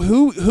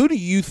 who do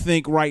you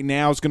think right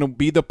now is going to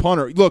be the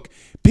punter? Look,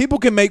 people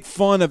can make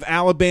fun of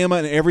Alabama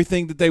and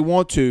everything that they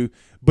want to,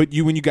 but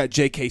when you got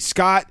J.K.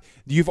 Scott,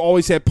 you've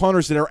always had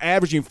punters that are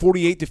averaging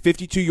 48 to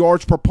 52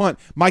 yards per punt.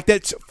 Mike,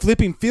 that's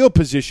flipping field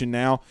position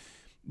now.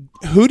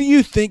 Who do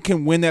you think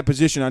can win that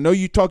position? I know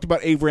you talked about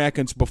Avery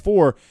Atkins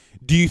before.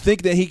 Do you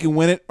think that he can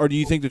win it, or do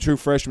you think the true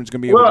freshman is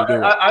going to be able to do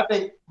it? I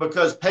think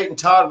because Peyton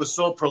Todd was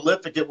so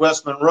prolific at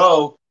West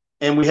Monroe,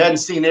 and we hadn't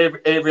seen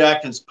Avery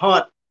Atkins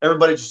punt,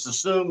 everybody just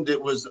assumed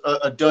it was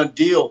a done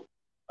deal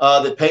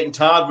that Peyton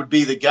Todd would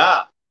be the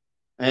guy.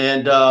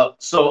 And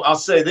so I'll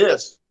say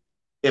this.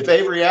 If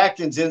Avery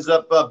Atkins ends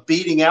up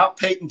beating out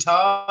Peyton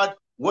Todd,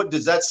 what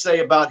does that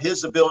say about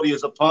his ability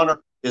as a punter,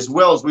 as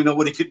well as we know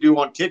what he could do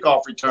on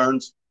kickoff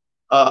returns,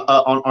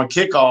 on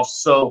kickoffs?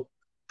 So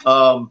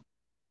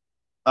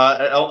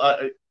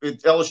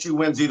LSU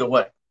wins either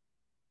way.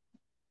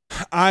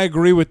 I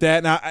agree with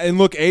that. And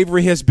look,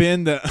 Avery has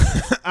been Buddy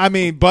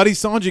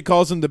Sanji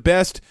calls him the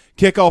best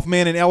kickoff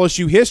man in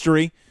LSU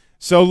history.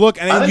 So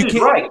look, I think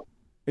he's right.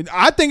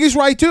 I think he's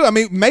right too. I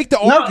mean, make the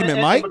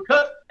argument, Mike.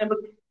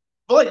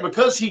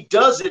 Because he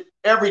does it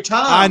every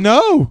time. I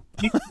know.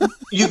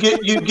 you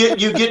get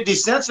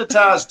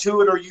desensitized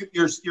to it, or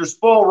you're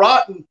spoiled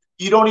rotten.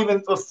 You don't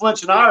even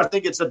flinch an eye or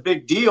think it's a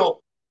big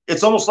deal.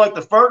 It's almost like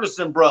the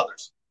Ferguson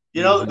brothers.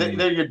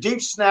 They're your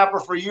deep snapper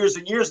for years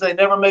and years. They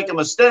never make a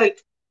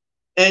mistake,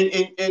 and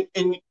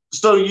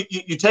so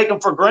you take them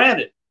for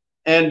granted.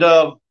 And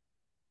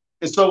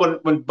so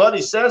when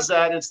Buddy says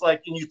that, it's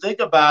like, and you think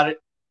about it,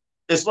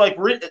 it's like,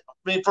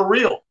 for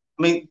real.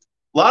 I mean,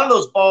 a lot of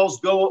those balls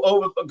go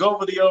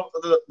over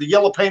the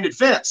yellow painted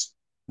fence.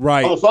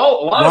 Right. Almost a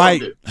lot of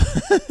them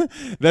do.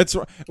 That's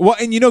right. Well,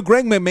 and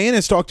Greg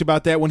McManus talked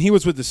about that when he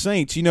was with the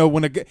Saints.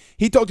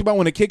 He talked about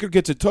when a kicker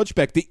gets a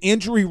touchback, the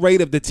injury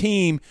rate of the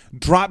team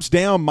drops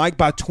down, Mike,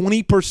 by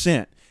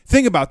 20%.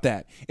 Think about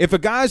that. If a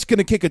guy's going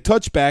to kick a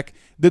touchback,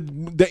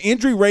 the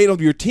injury rate of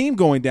your team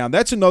going down,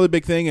 that's another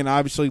big thing. And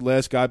obviously,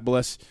 Les, God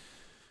bless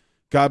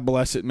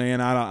it,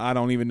 man. I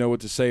don't even know what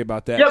to say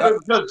about that. Yeah,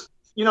 because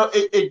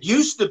it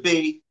used to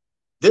be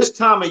this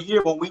time of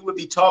year when we would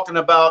be talking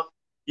about,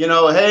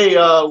 hey,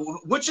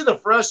 which of the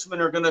freshmen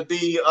are going to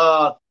be,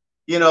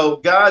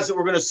 guys that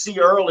we're going to see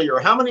earlier?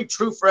 How many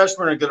true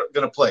freshmen are going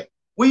to play?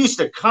 We used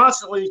to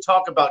constantly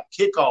talk about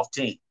kickoff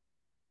team,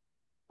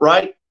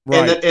 right?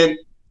 And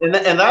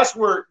that's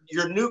where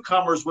your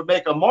newcomers would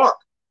make a mark.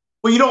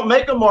 Well, you don't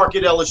make a mark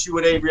at LSU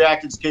with Avery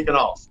Atkins kicking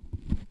off.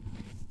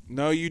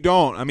 No, you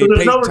don't. I mean, So there's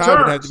Peyton no Todd would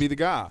have returns. to be the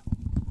guy.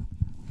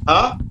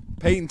 Huh?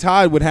 Peyton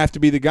Todd would have to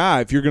be the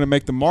guy if you're going to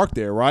make the mark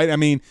there, right? I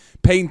mean,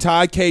 Peyton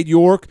Todd, Cade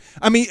York.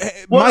 I mean,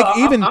 Well, Mike,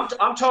 even.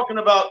 I'm talking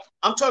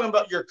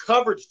about your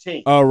coverage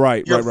team. Oh,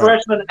 right, Your right.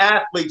 freshman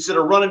athletes that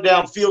are running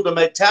downfield to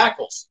make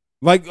tackles.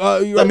 Like,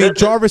 I mean,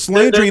 Jarvis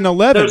Landry in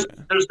 11.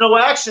 There's no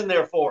action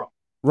there for them.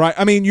 Right.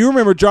 I mean, you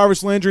remember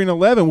Jarvis Landry in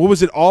 11. What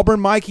was it, Auburn,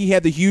 Mike? He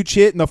had the huge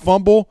hit and the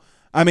fumble.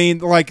 I mean,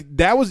 like,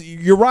 that was –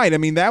 you're right. I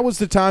mean, that was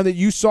the time that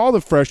you saw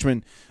the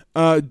freshmen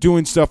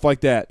doing stuff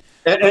like that.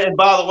 And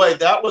by the way,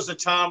 that was a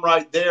time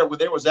right there where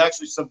there was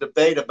actually some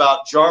debate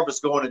about Jarvis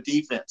going to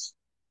defense.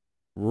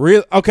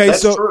 Really? Okay,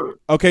 That's true.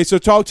 Okay, so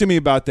talk to me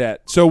about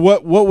that. So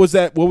what was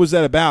that? What was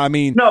that about? I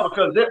mean, No,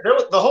 because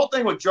the whole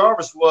thing with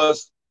Jarvis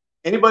was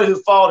anybody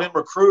who followed him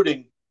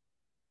recruiting,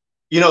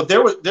 you know,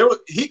 there was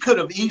he could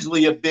have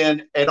easily have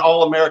been an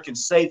All-American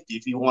safety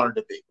if he wanted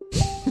to be,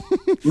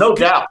 no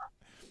doubt.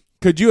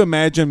 Could you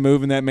imagine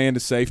moving that man to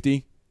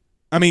safety?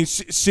 I mean,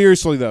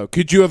 seriously though,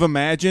 could you have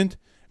imagined?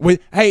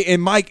 Hey,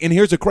 and Mike, and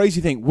here's a crazy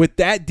thing with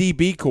that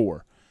DB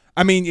core.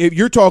 I mean, if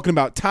you're talking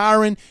about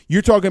Tyron,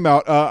 you're talking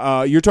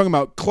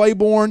about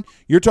Claiborne,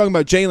 you're talking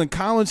about Jalen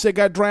Collins that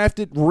got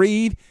drafted,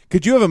 Reed.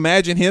 Could you have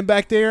imagined him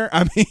back there?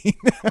 I mean,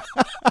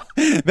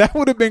 that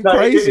would have been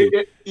crazy.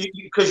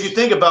 Because you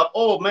think about,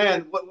 oh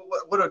man,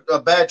 what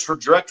a bad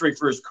trajectory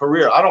for his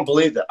career. I don't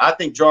believe that. I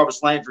think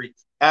Jarvis Landry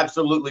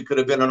absolutely could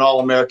have been an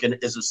All-American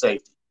as a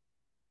safety.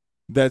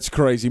 That's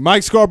crazy.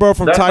 Mike Scarborough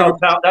from That's Tiger.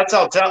 That's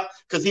how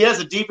because he has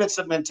a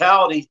defensive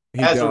mentality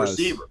a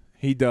receiver.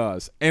 He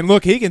does. And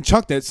look, he can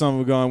chuck that son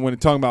of a gun when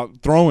talking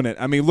about throwing it.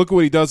 I mean, look at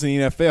what he does in the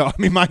NFL. I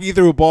mean, Mike, he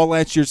threw a ball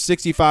last year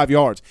 65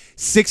 yards.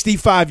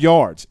 65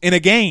 yards in a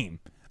game.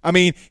 I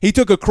mean, he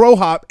took a crow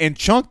hop and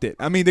chunked it.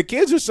 I mean, the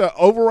kid's just an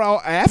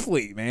overall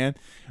athlete, man,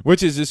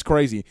 which is just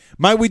crazy.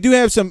 Mike, we do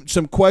have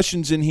some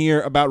questions in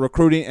here about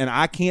recruiting, and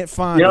I can't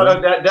find them.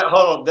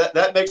 Hold on.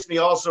 That makes me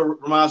also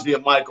reminds me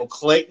of Michael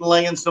Clayton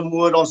laying some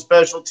wood on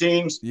special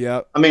teams.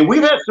 Yeah. I mean,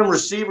 we've had some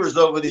receivers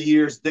over the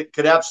years that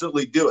could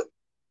absolutely do it.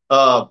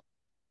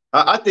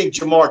 I think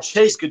Jamar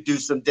Chase could do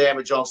some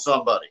damage on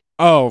somebody.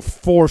 Oh,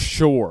 for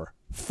sure.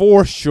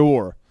 For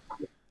sure.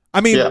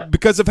 I mean,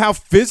 because of how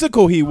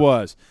physical he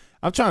was.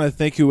 I'm trying to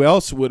think who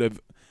else would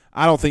have.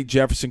 I don't think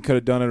Jefferson could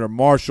have done it or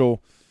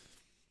Marshall.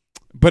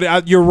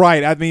 But you're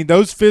right. I mean,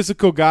 those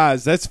physical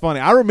guys, that's funny.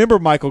 I remember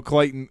Michael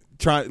Clayton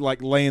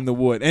laying the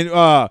wood. And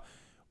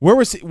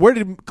where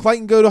did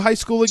Clayton go to high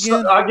school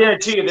again? So I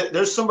guarantee you that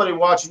there's somebody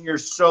watching your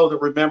show that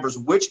remembers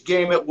which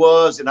game it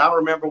was, and I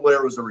remember whether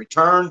it was a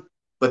return.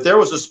 But there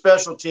was a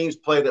special teams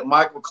play that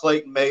Michael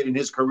Clayton made in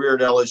his career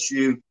at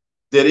LSU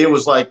that it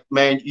was like,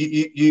 man,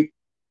 you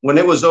when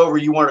it was over,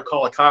 you wanted to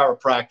call a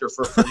chiropractor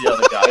for the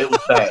other guy. It was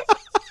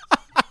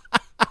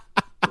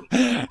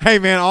bad. Hey,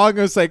 man, all I'm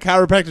going to say,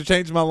 chiropractor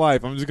changed my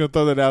life. I'm just going to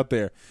throw that out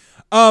there.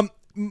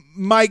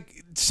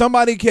 Mike,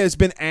 somebody has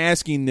been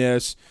asking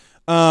this,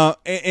 and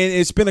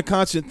it's been a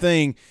constant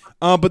thing,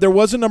 but there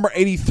was a number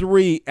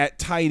 83 at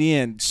tight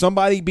end.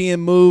 Somebody being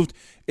moved.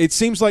 It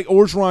seems like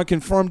Orgeron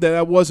confirmed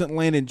that wasn't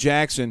Landon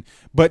Jackson,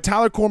 but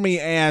Tyler Cormier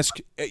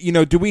asked,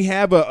 do we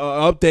have a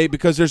update?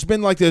 Because there's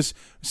been like this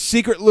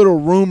secret little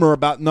rumor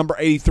about number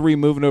 83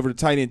 moving over to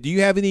tight end. Do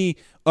you have any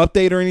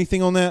update or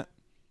anything on that?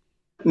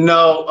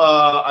 No,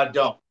 I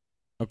don't.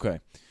 Okay.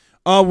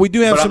 We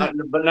do have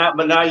but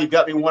now you've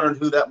got me wondering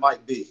who that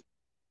might be.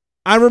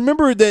 I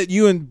remember that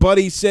you and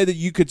Buddy said that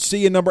you could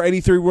see a number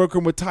 83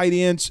 working with tight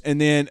ends,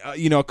 and then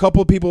a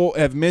couple of people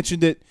have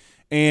mentioned it.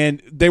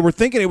 And they were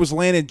thinking it was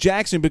Landon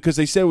Jackson because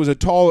they said it was a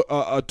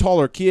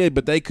taller kid,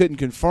 but they couldn't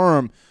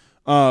confirm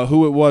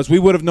who it was. We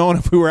would have known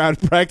if we were out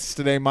of practice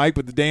today, Mike,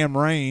 with the damn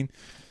rain.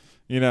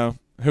 Who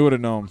would have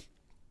known?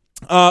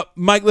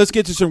 Mike, let's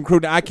get to some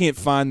recruiting. I can't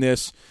find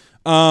this.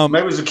 Maybe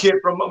it was a kid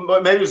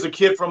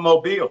from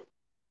Mobile.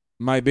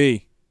 Might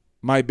be.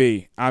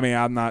 I mean,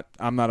 I'm not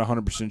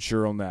 100%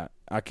 sure on that.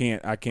 I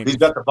can't. He's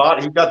got the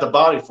body. He's got the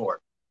body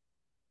for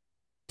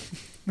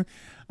it.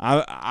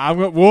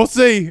 We'll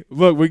see.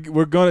 Look,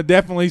 we're going to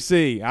definitely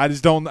see. I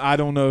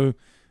don't know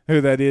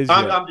who that is.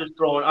 I'm just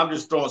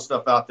throwing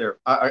stuff out there.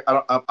 I'm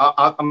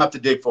gonna have to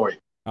dig for you.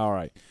 All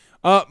right,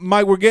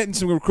 Mike. We're getting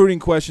some recruiting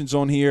questions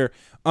on here.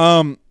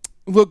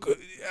 Look,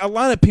 a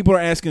lot of people are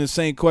asking the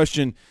same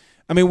question.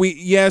 I mean,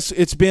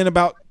 it's been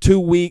about 2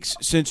 weeks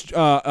since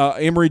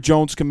Emory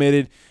Jones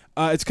committed.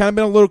 It's kind of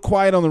been a little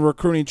quiet on the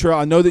recruiting trail.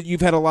 I know that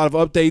you've had a lot of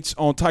updates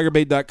on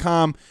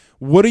TigerBait.com.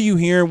 What are you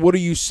hearing? What are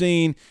you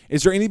seeing?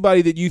 Is there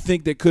anybody that you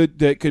think that could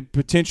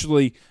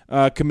potentially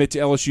commit to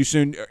LSU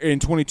soon in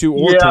 22 or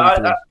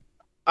 23?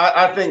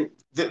 I think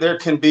that there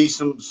can be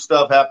some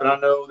stuff happen. I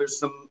know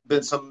there's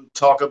been some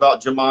talk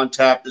about Jamon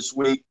Tapp this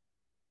week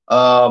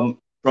from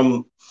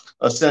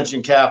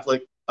Ascension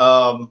Catholic.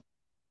 What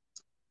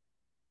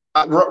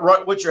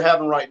you're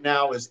having right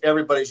now is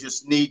everybody's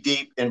just knee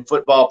deep in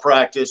football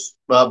practice,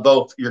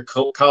 both your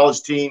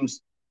college teams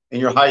and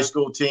your high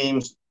school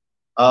teams.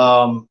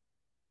 And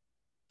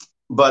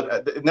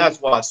that's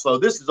why it's slow.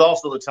 This is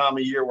also the time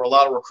of year where a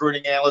lot of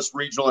recruiting analysts,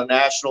 regional and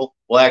national,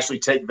 will actually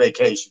take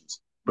vacations.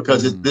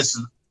 because this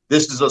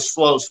is a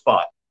slow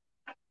spot.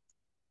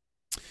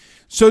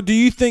 So do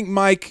you think,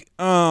 Mike,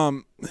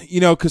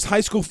 because high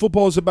school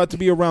football is about to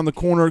be around the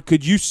corner,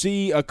 could you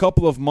see a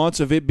couple of months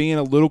of it being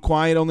a little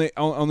quiet on the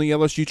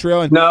LSU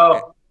trail?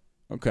 No.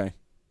 Okay.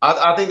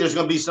 I think there's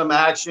going to be some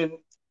action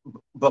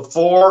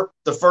before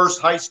the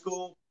first high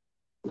school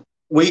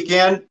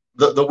weekend,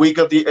 the week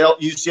of the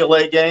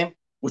UCLA game,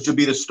 which would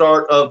be the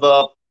start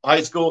of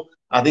high school.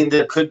 I think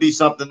there could be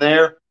something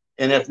there,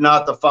 and if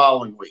not, the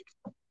following week,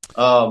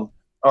 or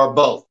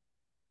both.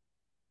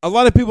 A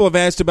lot of people have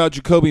asked about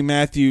Jacoby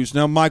Matthews.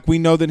 Now, Mike, we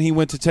know that he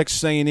went to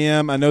Texas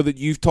A&M. I know that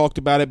you've talked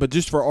about it, but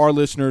just for our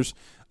listeners,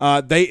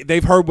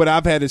 they've heard what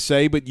I've had to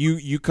say, but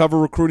you cover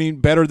recruiting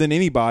better than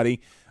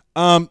anybody.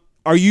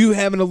 Are you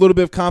having a little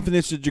bit of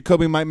confidence that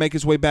Jacoby might make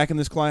his way back in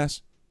this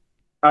class?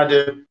 I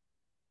do.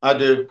 But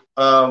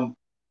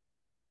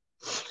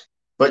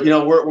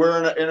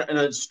we're in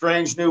a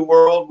strange new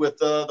world with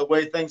the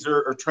way things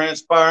are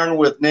transpiring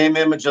with name,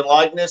 image, and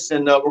likeness,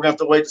 and we're going to have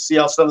to wait to see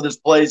how some of this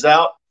plays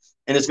out.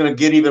 And it's going to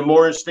get even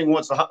more interesting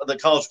once the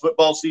college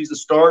football season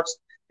starts,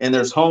 and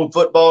there's home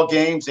football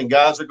games, and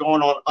guys are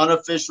going on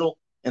unofficial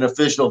and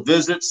official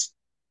visits.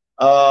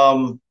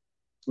 I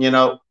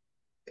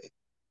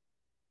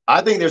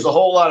think there's a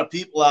whole lot of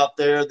people out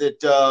there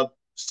that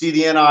see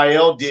the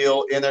NIL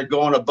deal, and they're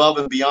going above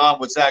and beyond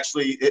what's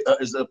actually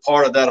is a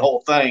part of that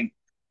whole thing.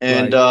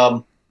 And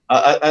right.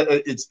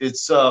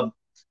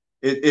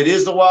 It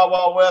is the Wild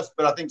Wild West,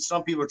 but I think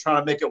some people are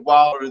trying to make it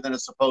wilder than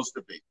it's supposed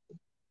to be.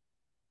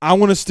 I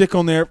want to stick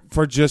on there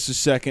for just a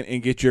second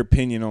and get your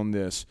opinion on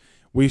this.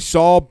 We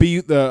saw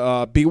the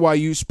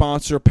BYU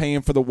sponsor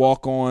paying for the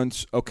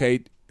walk-ons,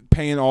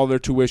 paying all their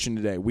tuition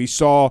today. We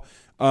saw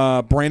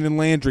Brandon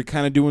Landry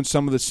kind of doing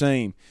some of the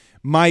same.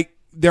 Mike,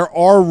 there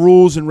are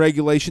rules and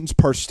regulations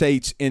per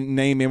states in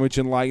name, image,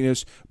 and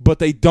likeness, but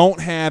they don't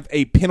have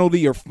a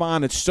penalty or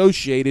fine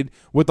associated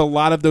with a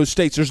lot of those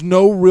states. There's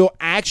no real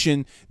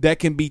action that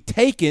can be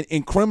taken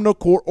in criminal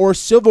court or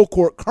civil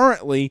court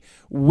currently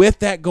with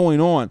that going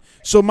on.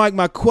 So, Mike,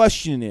 my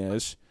question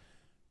is,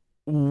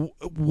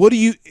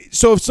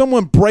 so if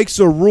someone breaks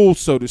a rule,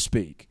 so to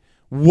speak,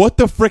 what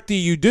the frick do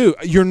you do?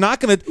 You're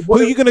not going to – who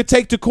are you going to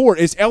take to court?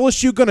 Is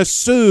LSU going to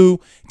sue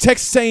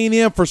Texas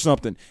A&M for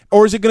something?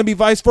 Or is it going to be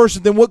vice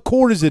versa? Then what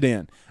court is it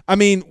in? I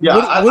mean,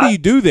 what do you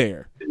do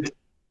there?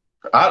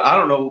 I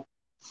don't know.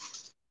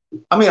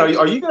 I mean,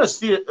 are you going to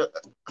see it?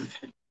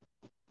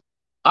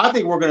 I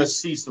think we're going to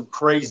see some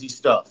crazy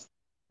stuff.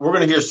 We're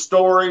going to hear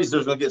stories.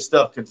 There's going to get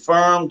stuff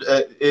confirmed.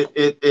 And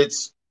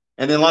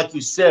then, like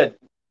you said,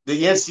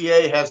 the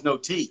NCAA has no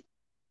teeth.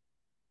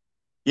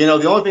 The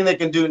only thing they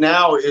can do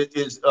now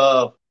is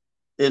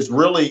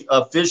really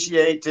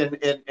officiate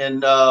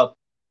and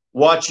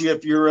watch you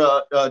if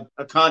you're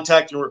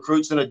contacting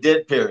recruits in a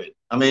dead period.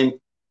 I mean,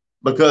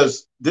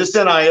 because this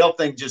NIL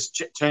thing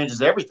just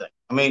changes everything.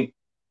 I mean,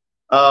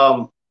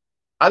 I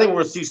think we're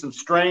going to see some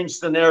strange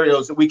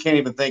scenarios that we can't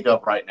even think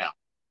of right now.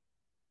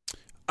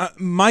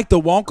 Mike, the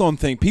walk-on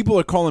thing, people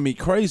are calling me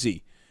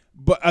crazy.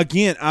 But,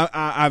 again,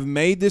 I've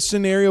made this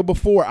scenario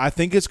before. I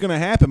think it's going to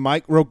happen,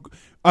 Mike.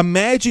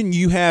 Imagine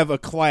you have a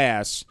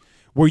class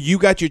where you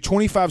got your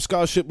 25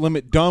 scholarship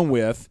limit done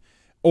with,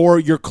 or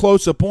you're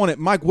close up on it.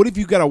 Mike, what if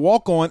you got a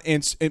walk-on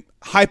and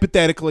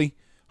hypothetically,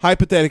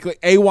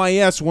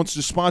 AYS wants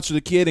to sponsor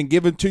the kid and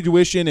give him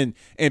tuition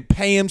and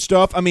pay him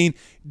stuff? I mean,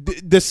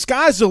 the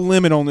sky's the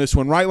limit on this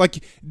one, right?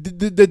 Like,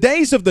 the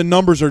days of the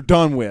numbers are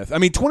done with. I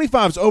mean,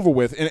 25 is over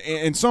with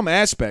in some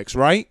aspects,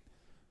 right?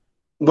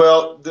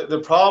 Well, the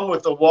problem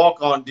with the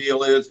walk-on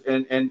deal is,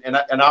 and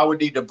I would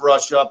need to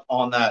brush up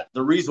on that.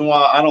 The reason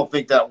why I don't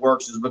think that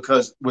works is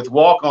because with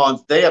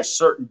walk-ons, they have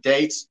certain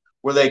dates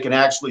where they can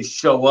actually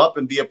show up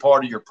and be a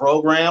part of your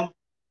program.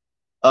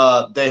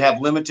 They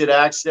have limited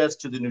access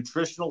to the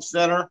nutritional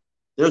center.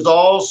 There's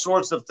all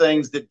sorts of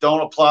things that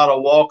don't apply to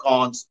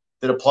walk-ons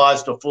that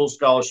applies to full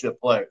scholarship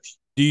players.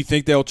 Do you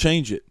think they'll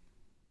change it?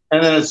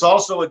 And then it's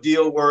also a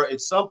deal where at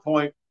some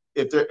point,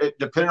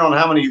 depending on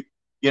how many,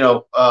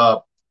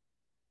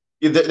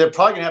 they're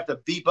probably going to have to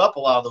beef up a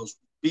lot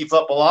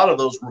of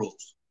those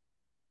rules,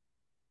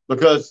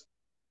 because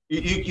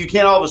you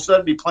can't all of a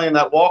sudden be playing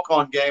that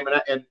walk-on game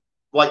and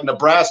like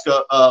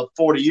Nebraska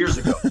 40 years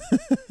ago.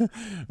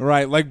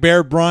 Right, like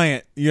Barrett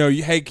Bryant.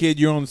 Hey kid,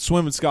 you're on the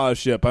swimming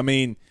scholarship. I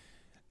mean,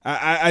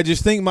 I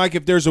just think, Mike,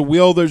 if there's a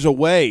will, there's a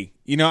way.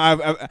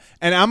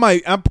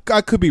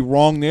 I could be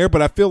wrong there,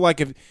 but I feel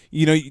like if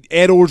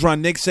Ed Orgeron,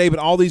 Nick Saban,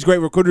 all these great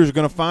recruiters are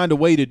going to find a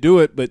way to do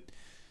it, but.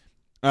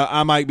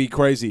 I might be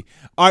crazy.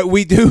 All right,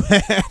 we do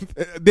have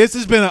 – this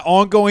has been an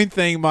ongoing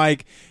thing,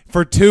 Mike,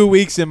 for 2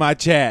 weeks in my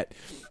chat.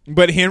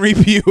 But Henry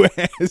Pugh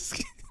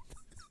asks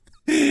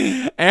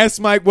Ask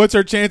Mike, what's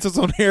our chances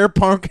on Harold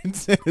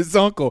Perkins and his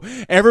uncle?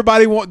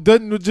 Everybody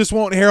doesn't just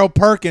want Harold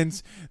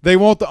Perkins; they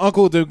want the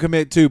uncle to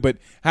commit too. But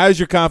how's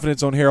your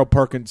confidence on Harold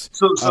Perkins?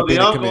 So the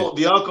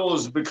uncle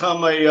has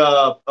become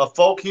a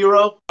folk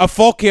hero. A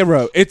folk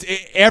hero.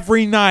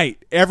 Every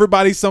night,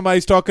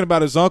 somebody's talking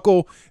about his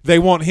uncle. They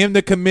want him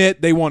to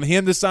commit. They want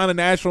him to sign a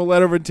national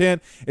letter of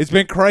intent. It's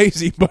been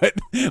crazy, but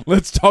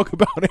let's talk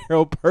about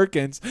Harold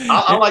Perkins.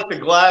 I like the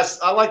glass.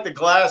 I like the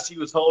glass he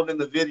was holding in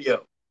the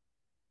video.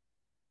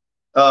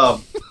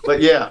 But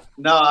yeah,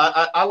 no,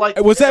 I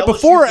like. Was that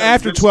before or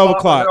after 12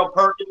 o'clock?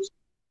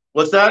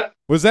 What's that?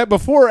 Was that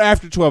before or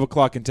after 12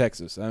 o'clock in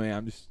Texas? I mean,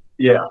 I'm just.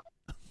 Yeah.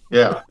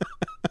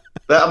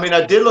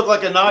 I did look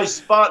like a nice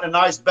spot and a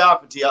nice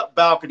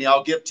balcony.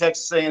 I'll give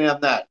Texas A&M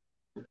that.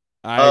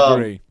 I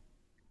agree.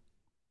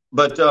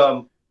 But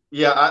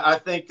I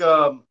think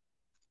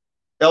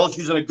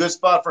LSU's in a good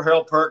spot for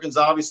Harold Perkins.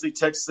 Obviously,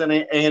 Texas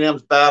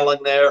A&M's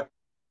battling there.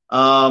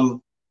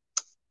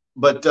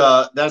 But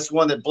that's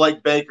one that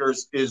Blake Baker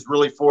is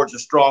really forged a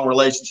strong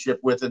relationship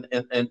with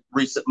in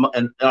recent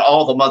and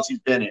all the months he's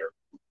been here.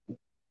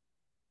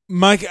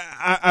 Mike,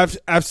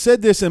 I've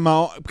said this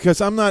because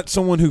I'm not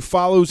someone who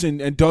follows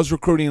and does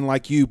recruiting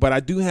like you, but I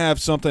do have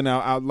something.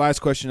 Last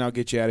question, I'll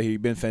get you out of here.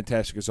 You've been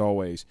fantastic as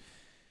always.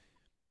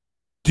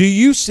 Do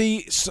you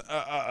see?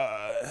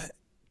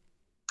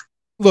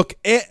 Look,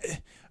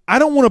 I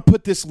don't want to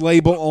put this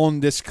label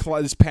on this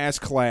past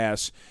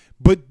class,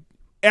 but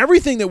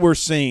everything that we're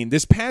seeing,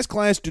 this past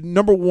class,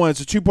 number one, it's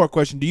a two-part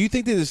question. Do you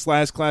think that this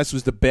last class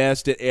was the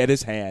best that Ed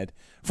has had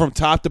from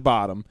top to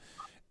bottom?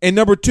 And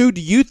number two,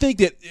 do you think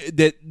that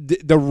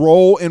the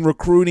role in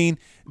recruiting,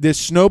 this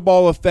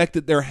snowball effect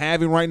that they're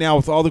having right now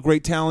with all the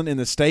great talent in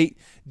the state,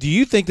 do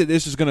you think that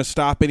this is going to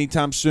stop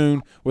anytime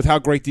soon with how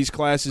great these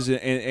classes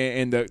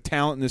and the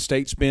talent in the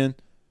state's been?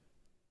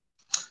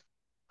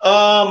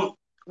 Well,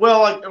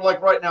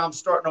 like right now, I'm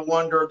starting to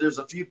wonder. There's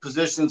a few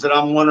positions that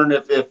I'm wondering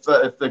if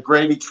the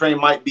gravy train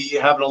might be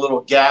having a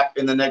little gap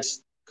in the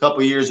next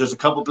couple of years. There's a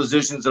couple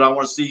positions that I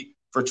want to see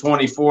for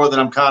 24 that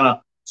I'm kind of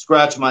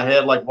scratching my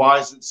head, like why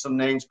isn't some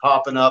names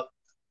popping up?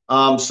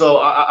 So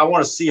I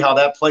want to see how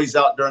that plays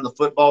out during the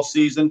football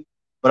season.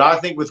 But I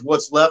think with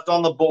what's left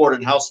on the board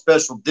and how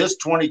special this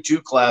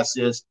 22 class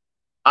is,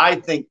 I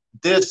think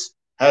this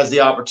has the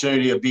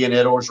opportunity of being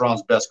Ed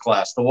Orgeron's best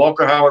class. The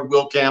Walker Howard,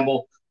 Will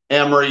Campbell,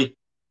 Emory,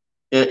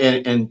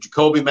 and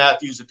Jacoby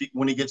Matthews, if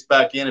he gets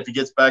back in,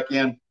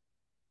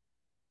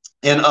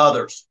 and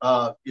others.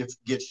 If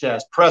get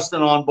Shaz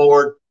Preston on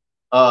board,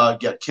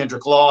 get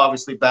Kendrick Law,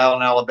 obviously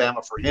battling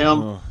Alabama for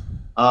him.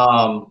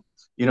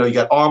 You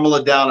got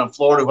Armilla down in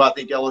Florida, who I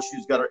think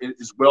LSU's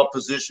is well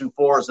positioned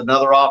for as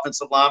another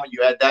offensive lineman.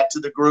 You add that to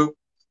the group.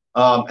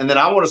 And then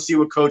I want to see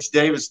what Coach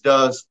Davis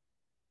does.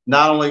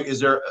 Not only is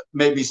there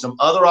maybe some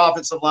other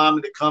offensive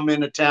linemen that come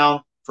into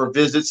town for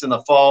visits in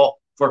the fall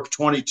for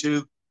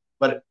 22,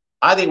 but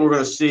I think we're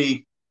going to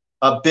see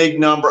a big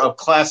number of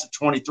class of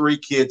 23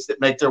 kids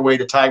that make their way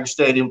to Tiger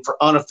Stadium for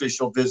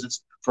unofficial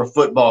visits for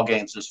football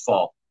games this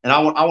fall. And I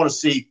want to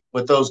see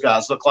what those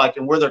guys look like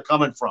and where they're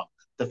coming from.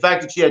 The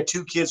fact that you had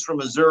two kids from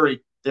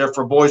Missouri there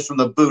for Boys from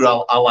the Boot,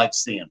 I like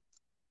seeing.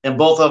 And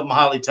both of them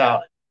highly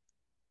touted.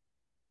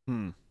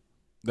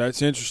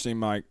 That's interesting,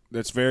 Mike.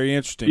 That's very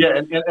interesting. Yeah,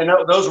 and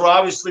those were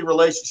obviously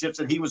relationships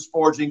that he was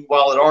forging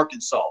while at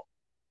Arkansas,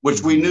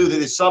 which we knew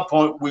that at some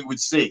point we would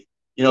see.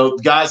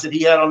 Guys that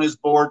he had on his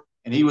board,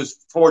 and he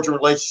was forging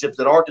relationships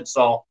at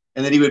Arkansas,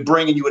 and then he would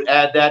bring and you would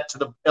add that to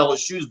the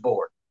LSU's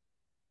board.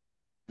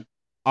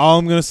 All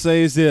I'm going to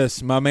say is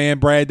this. My man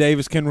Brad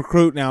Davis can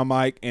recruit now,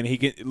 Mike, and he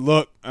can –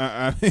 look,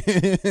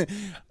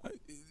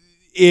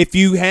 if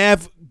you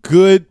have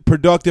good,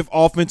 productive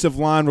offensive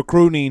line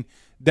recruiting,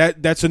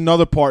 that's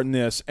another part in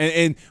this.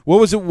 And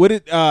what was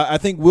it? I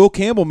think Will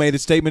Campbell made a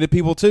statement to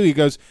people too. He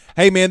goes,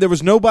 hey, man, there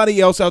was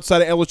nobody else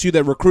outside of LSU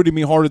that recruited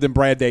me harder than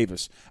Brad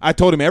Davis. I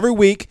told him every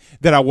week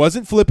that I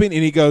wasn't flipping,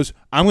 and he goes,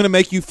 I'm going to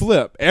make you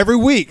flip every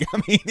week.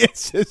 I mean,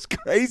 it's just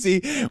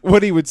crazy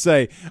what he would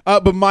say.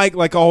 But, Mike,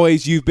 like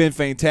always, you've been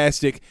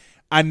fantastic.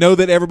 I know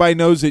that everybody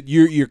knows that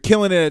you're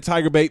killing it at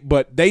Tiger Bait,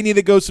 but they need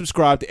to go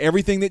subscribe to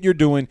everything that you're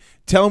doing.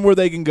 Tell them where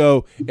they can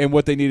go and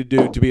what they need to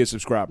do to be a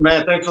subscriber.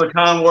 Man, thanks for the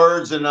kind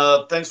words, and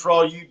thanks for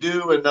all you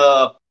do. And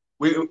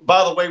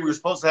by the way, we were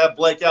supposed to have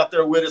Blake out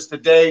there with us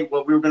today.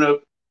 Well, we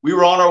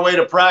were on our way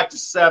to practice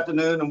this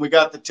afternoon, and we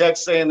got the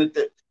text saying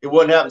that it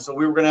wouldn't happen. So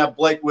we were going to have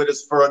Blake with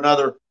us for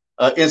another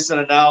instant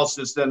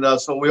analysis, and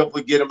so we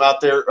hopefully get him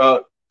out there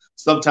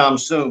sometime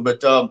soon.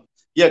 But go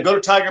to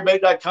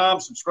TigerBait.com,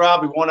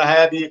 subscribe. We want to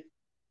have you.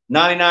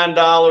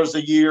 $99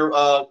 a year.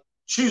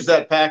 Choose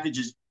that package.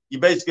 You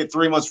basically get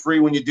 3 months free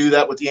when you do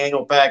that with the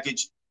annual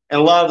package. And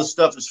a lot of the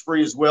stuff is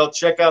free as well.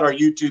 Check out our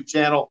YouTube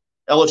channel,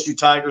 LSU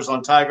Tigers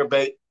on Tiger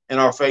Bait, and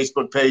our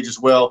Facebook page as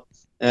well.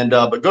 And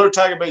but go to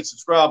Tiger Bait,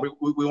 subscribe.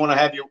 We want to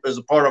have you as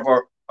a part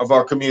of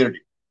our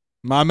community.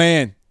 My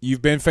man,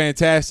 you've been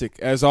fantastic.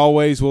 As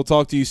always, we'll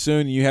talk to you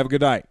soon, and you have a good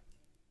night.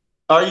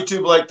 All right, you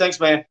too, Blake. Thanks,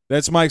 man.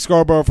 That's Mike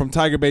Scarborough from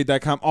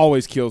TigerBait.com.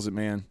 Always kills it,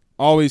 man.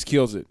 Always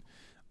kills it.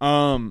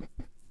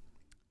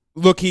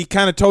 look, he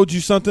kind of told you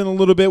something a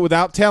little bit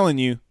without telling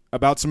you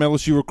about some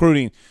LSU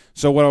recruiting.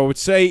 So what I would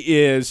say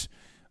is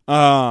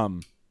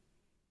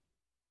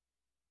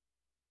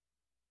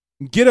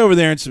get over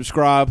there and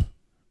subscribe.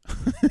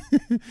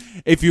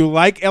 If you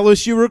like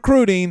LSU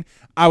recruiting,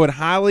 I would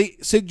highly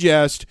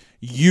suggest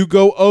you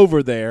go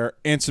over there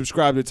and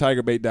subscribe to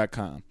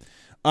TigerBait.com.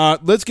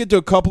 Let's get to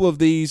a couple of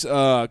these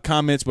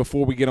comments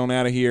before we get on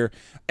out of here.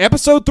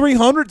 Episode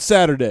 300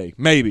 Saturday,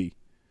 maybe.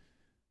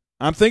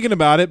 I'm thinking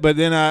about it, but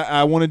then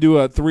I want to do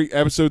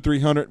episode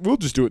 300. We'll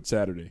just do it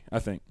Saturday, I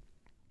think.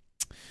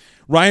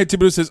 Ryan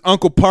Thibodeau says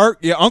Uncle Park.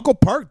 Yeah, Uncle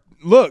Park.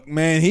 Look,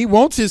 man, he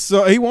wants his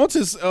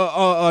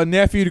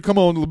nephew to come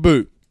on to the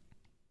boot.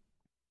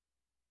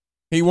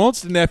 He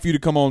wants the nephew to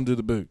come on to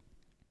the boot.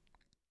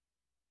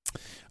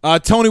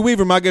 Tony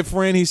Weaver, my good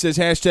friend, he says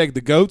hashtag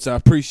the goats. I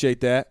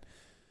appreciate that.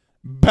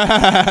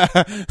 Bert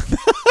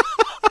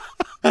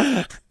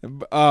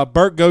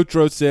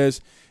Gotro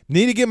says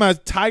need to get my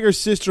Tiger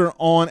sister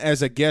on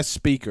as a guest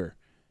speaker.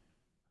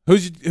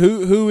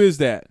 Who is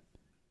that?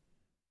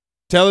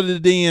 Tell her to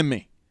DM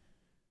me.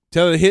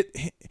 Tell her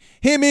to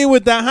hit me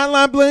with that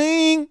hotline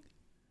bling.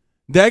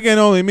 That can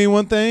only mean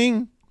one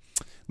thing.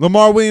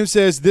 Lamar Williams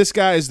says this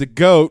guy is the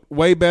GOAT,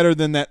 way better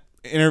than that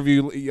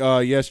interview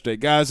yesterday.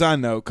 Guys, I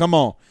know. Come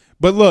on.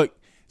 But look,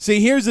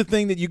 see, here's the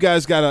thing that you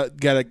guys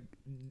gotta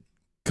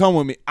come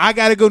with me. I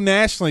gotta go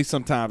nationally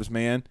sometimes,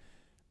 man.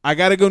 I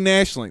gotta go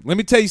nationally. Let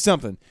me tell you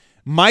something.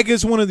 Mike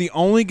is one of the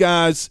only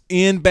guys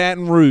in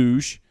Baton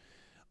Rouge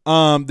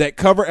that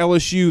cover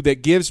LSU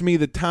that gives me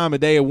the time of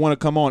day I want to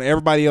come on.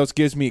 Everybody else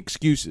gives me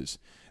excuses.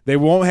 They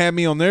won't have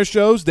me on their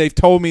shows. They've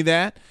told me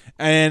that.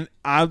 And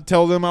I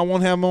tell them I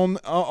won't have them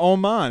on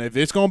mine. If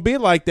it's going to be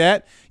like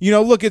that,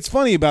 look, it's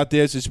funny about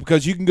this. It's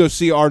because you can go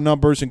see our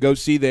numbers and go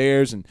see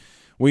theirs, and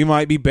we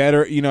might be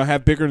better,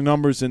 have bigger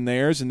numbers than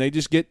theirs, and they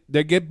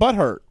get butt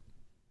hurt.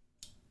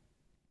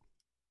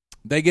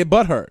 They get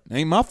butt hurt.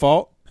 Ain't my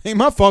fault. Ain't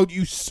my fault.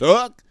 You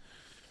suck.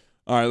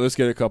 All right, let's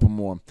get a couple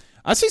more.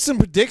 I see some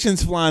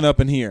predictions flying up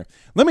in here.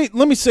 Let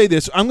me say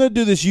this. I'm going to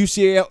do this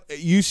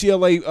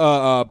UCLA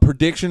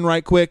prediction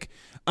right quick.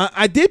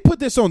 I did put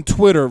this on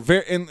Twitter,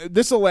 and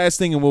this is the last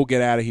thing, and we'll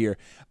get out of here.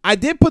 I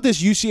did put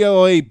this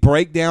UCLA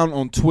breakdown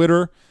on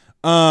Twitter.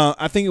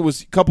 I think it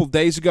was a couple of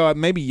days ago,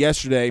 maybe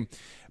yesterday.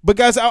 But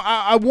guys,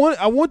 I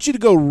want you to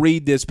go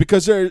read this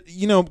because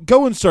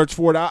go and search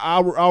for it.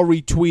 I'll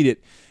retweet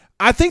it.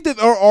 I think that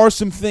there are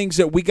some things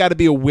that we got to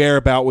be aware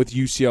about with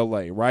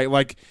UCLA, right?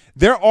 Like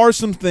there are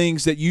some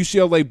things that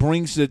UCLA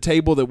brings to the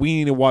table that we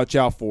need to watch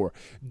out for.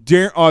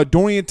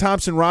 Dorian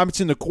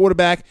Thompson-Robinson, the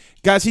quarterback,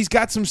 guys, he's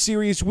got some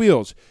serious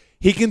wheels.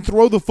 He can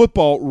throw the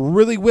football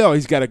really well.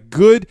 He's got a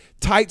good,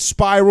 tight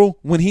spiral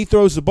when he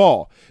throws the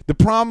ball. The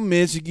problem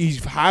is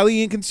he's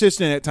highly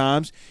inconsistent at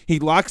times. He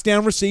locks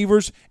down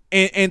receivers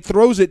and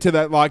throws it to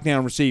that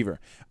lockdown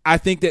receiver. I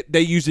think that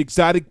they use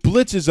exotic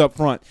blitzes up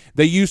front.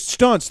 They use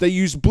stunts. They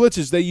use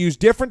blitzes. They use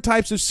different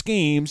types of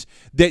schemes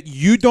that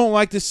you don't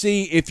like to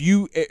see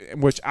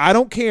which I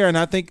don't care, and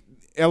I think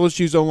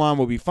LSU's O-line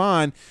will be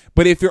fine,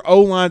 but if your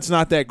O-line's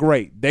not that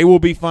great, they will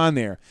be fine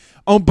there.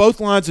 On both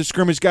lines of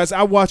scrimmage, guys,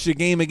 I watched the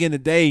game again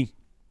today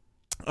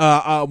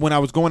when I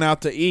was going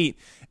out to eat,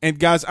 and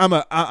guys, I'm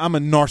a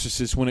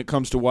narcissist when it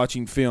comes to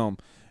watching film.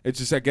 It's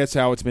just, I guess,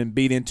 how it's been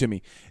beat into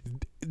me.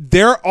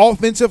 Their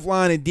offensive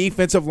line and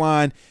defensive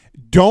line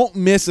don't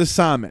miss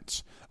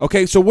assignments.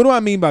 Okay, so what do I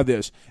mean by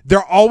this?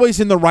 They're always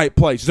in the right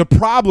place. The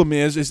problem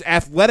is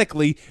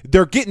athletically,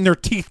 they're getting their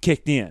teeth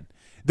kicked in.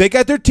 They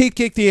got their teeth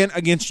kicked in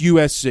against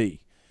USC.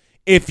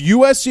 If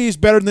USC is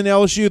better than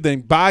LSU,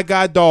 then by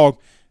God, dog,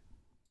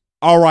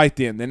 all right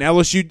then. Then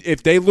LSU,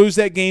 if they lose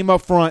that game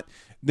up front,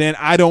 then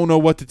I don't know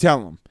what to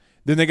tell them.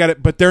 Then they got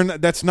it, but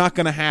that's not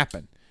going to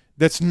happen.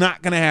 That's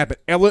not going to happen.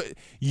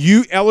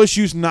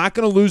 LSU's not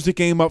going to lose the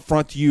game up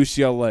front to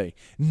UCLA.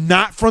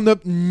 Not from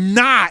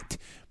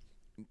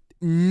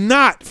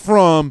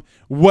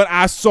what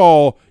I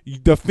saw,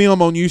 the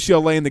film on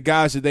UCLA and the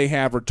guys that they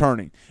have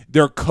returning.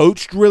 They're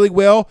coached really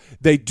well.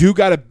 They do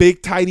got a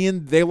big tight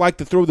end they like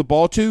to throw the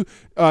ball to.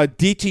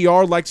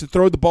 DTR likes to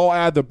throw the ball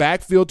out of the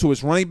backfield to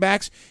his running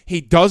backs. He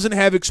doesn't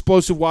have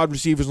explosive wide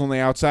receivers on the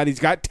outside. He's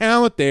got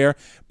talent there,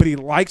 but he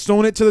likes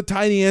throwing it to the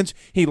tight ends.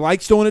 He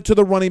likes throwing it to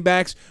the running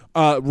backs.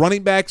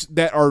 Running backs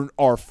that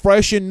are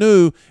fresh and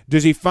new.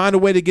 Does he find a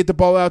way to get the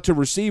ball out to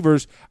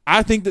receivers?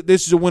 I think that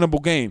this is a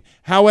winnable game.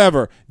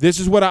 However, this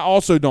is what I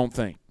also don't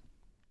think.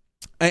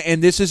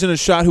 And this isn't a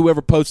shot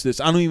whoever posted this.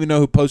 I don't even know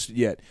who posted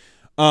yet.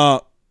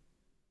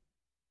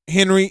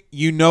 Henry,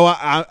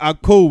 I'm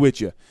cool with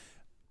you.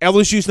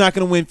 LSU's not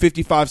going to win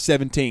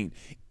 55-17.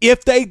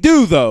 If they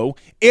do,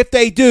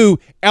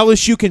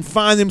 LSU can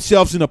find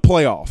themselves in a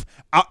playoff.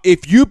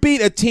 If you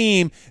beat a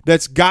team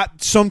that's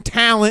got some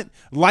talent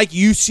like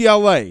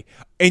UCLA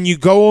and you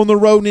go on the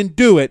road and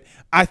do it,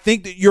 I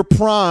think that you're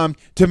primed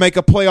to make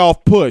a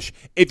playoff push.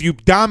 If you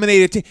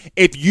dominate a team,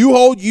 if you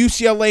hold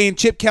UCLA and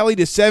Chip Kelly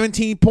to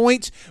 17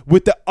 points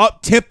with the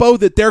up-tempo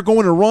that they're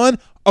going to run,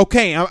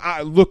 okay,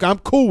 I'm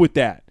cool with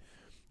that.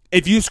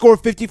 If you score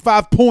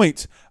 55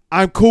 points,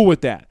 I'm cool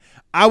with that.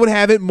 I would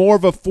have it more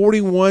of a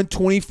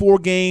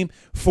 41-24 game,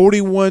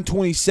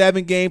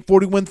 41-27 game,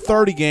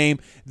 41-30 game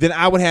than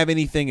I would have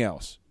anything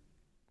else.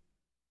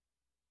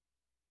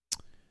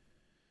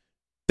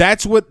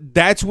 That's what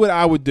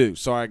I would do.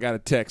 Sorry, I got a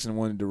text and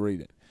wanted to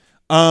read it.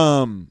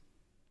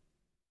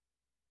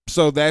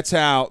 So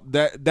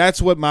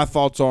that's what my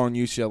thoughts are on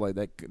UCLA.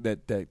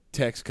 That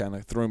text kind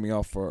of threw me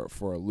off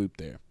for a loop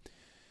there.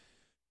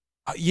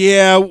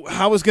 Yeah,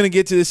 I was going to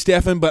get to this,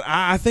 Stefan, but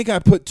I think I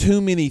put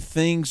too many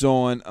things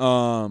on.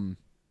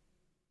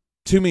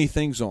 Kevin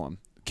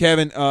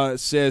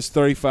says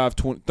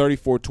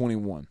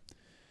 34-21.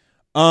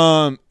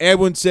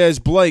 Edwin says,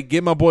 Blake,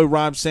 get my boy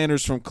Rob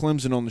Sanders from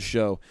Clemson on the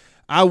show.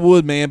 I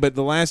would, man, but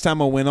the last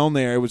time I went on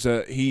there, it was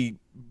he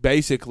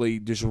basically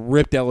just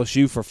ripped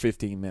LSU for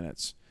 15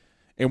 minutes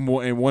and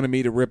wanted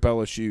me to rip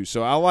LSU.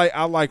 So I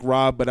like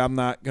Rob, but I'm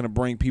not going to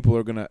bring people who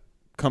are going to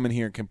come in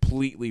here and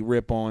completely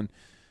rip on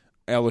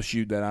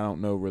LSU that I don't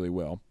know really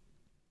well.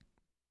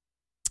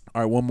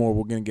 All right, one more.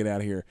 We're going to get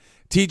out of here.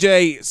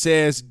 TJ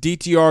says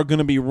DTR going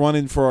to be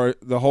running for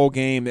the whole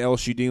game. The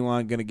LSU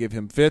D-line going to give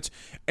him fits.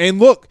 And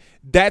look,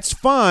 that's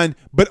fine,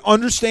 but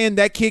understand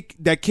that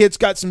kid's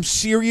got some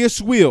serious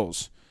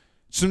wheels.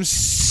 Some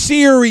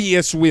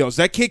serious wheels.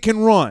 That kid can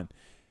run.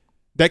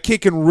 That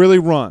kid can really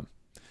run.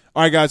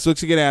 All right, guys,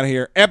 let's get out of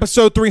here.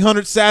 Episode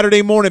 300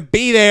 Saturday morning.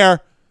 Be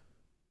there.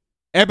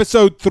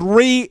 Episode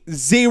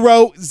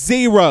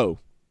 300.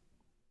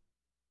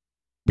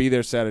 Be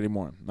there Saturday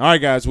morning. All right,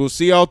 guys. We'll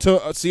see y'all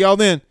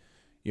then.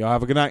 Y'all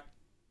have a good night.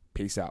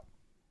 Peace out.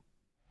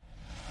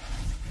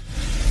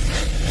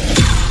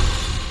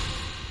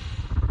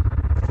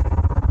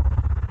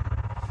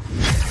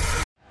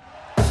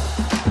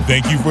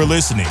 Thank you for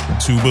listening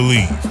to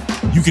Believe.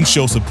 You can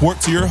show support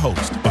to your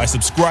host by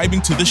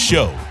subscribing to the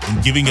show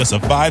and giving us a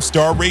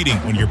 5-star rating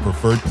on your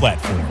preferred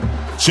platform.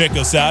 Check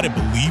us out at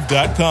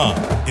Believe.com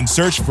and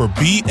search for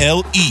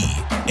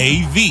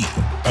BLEAV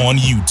on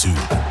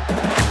YouTube.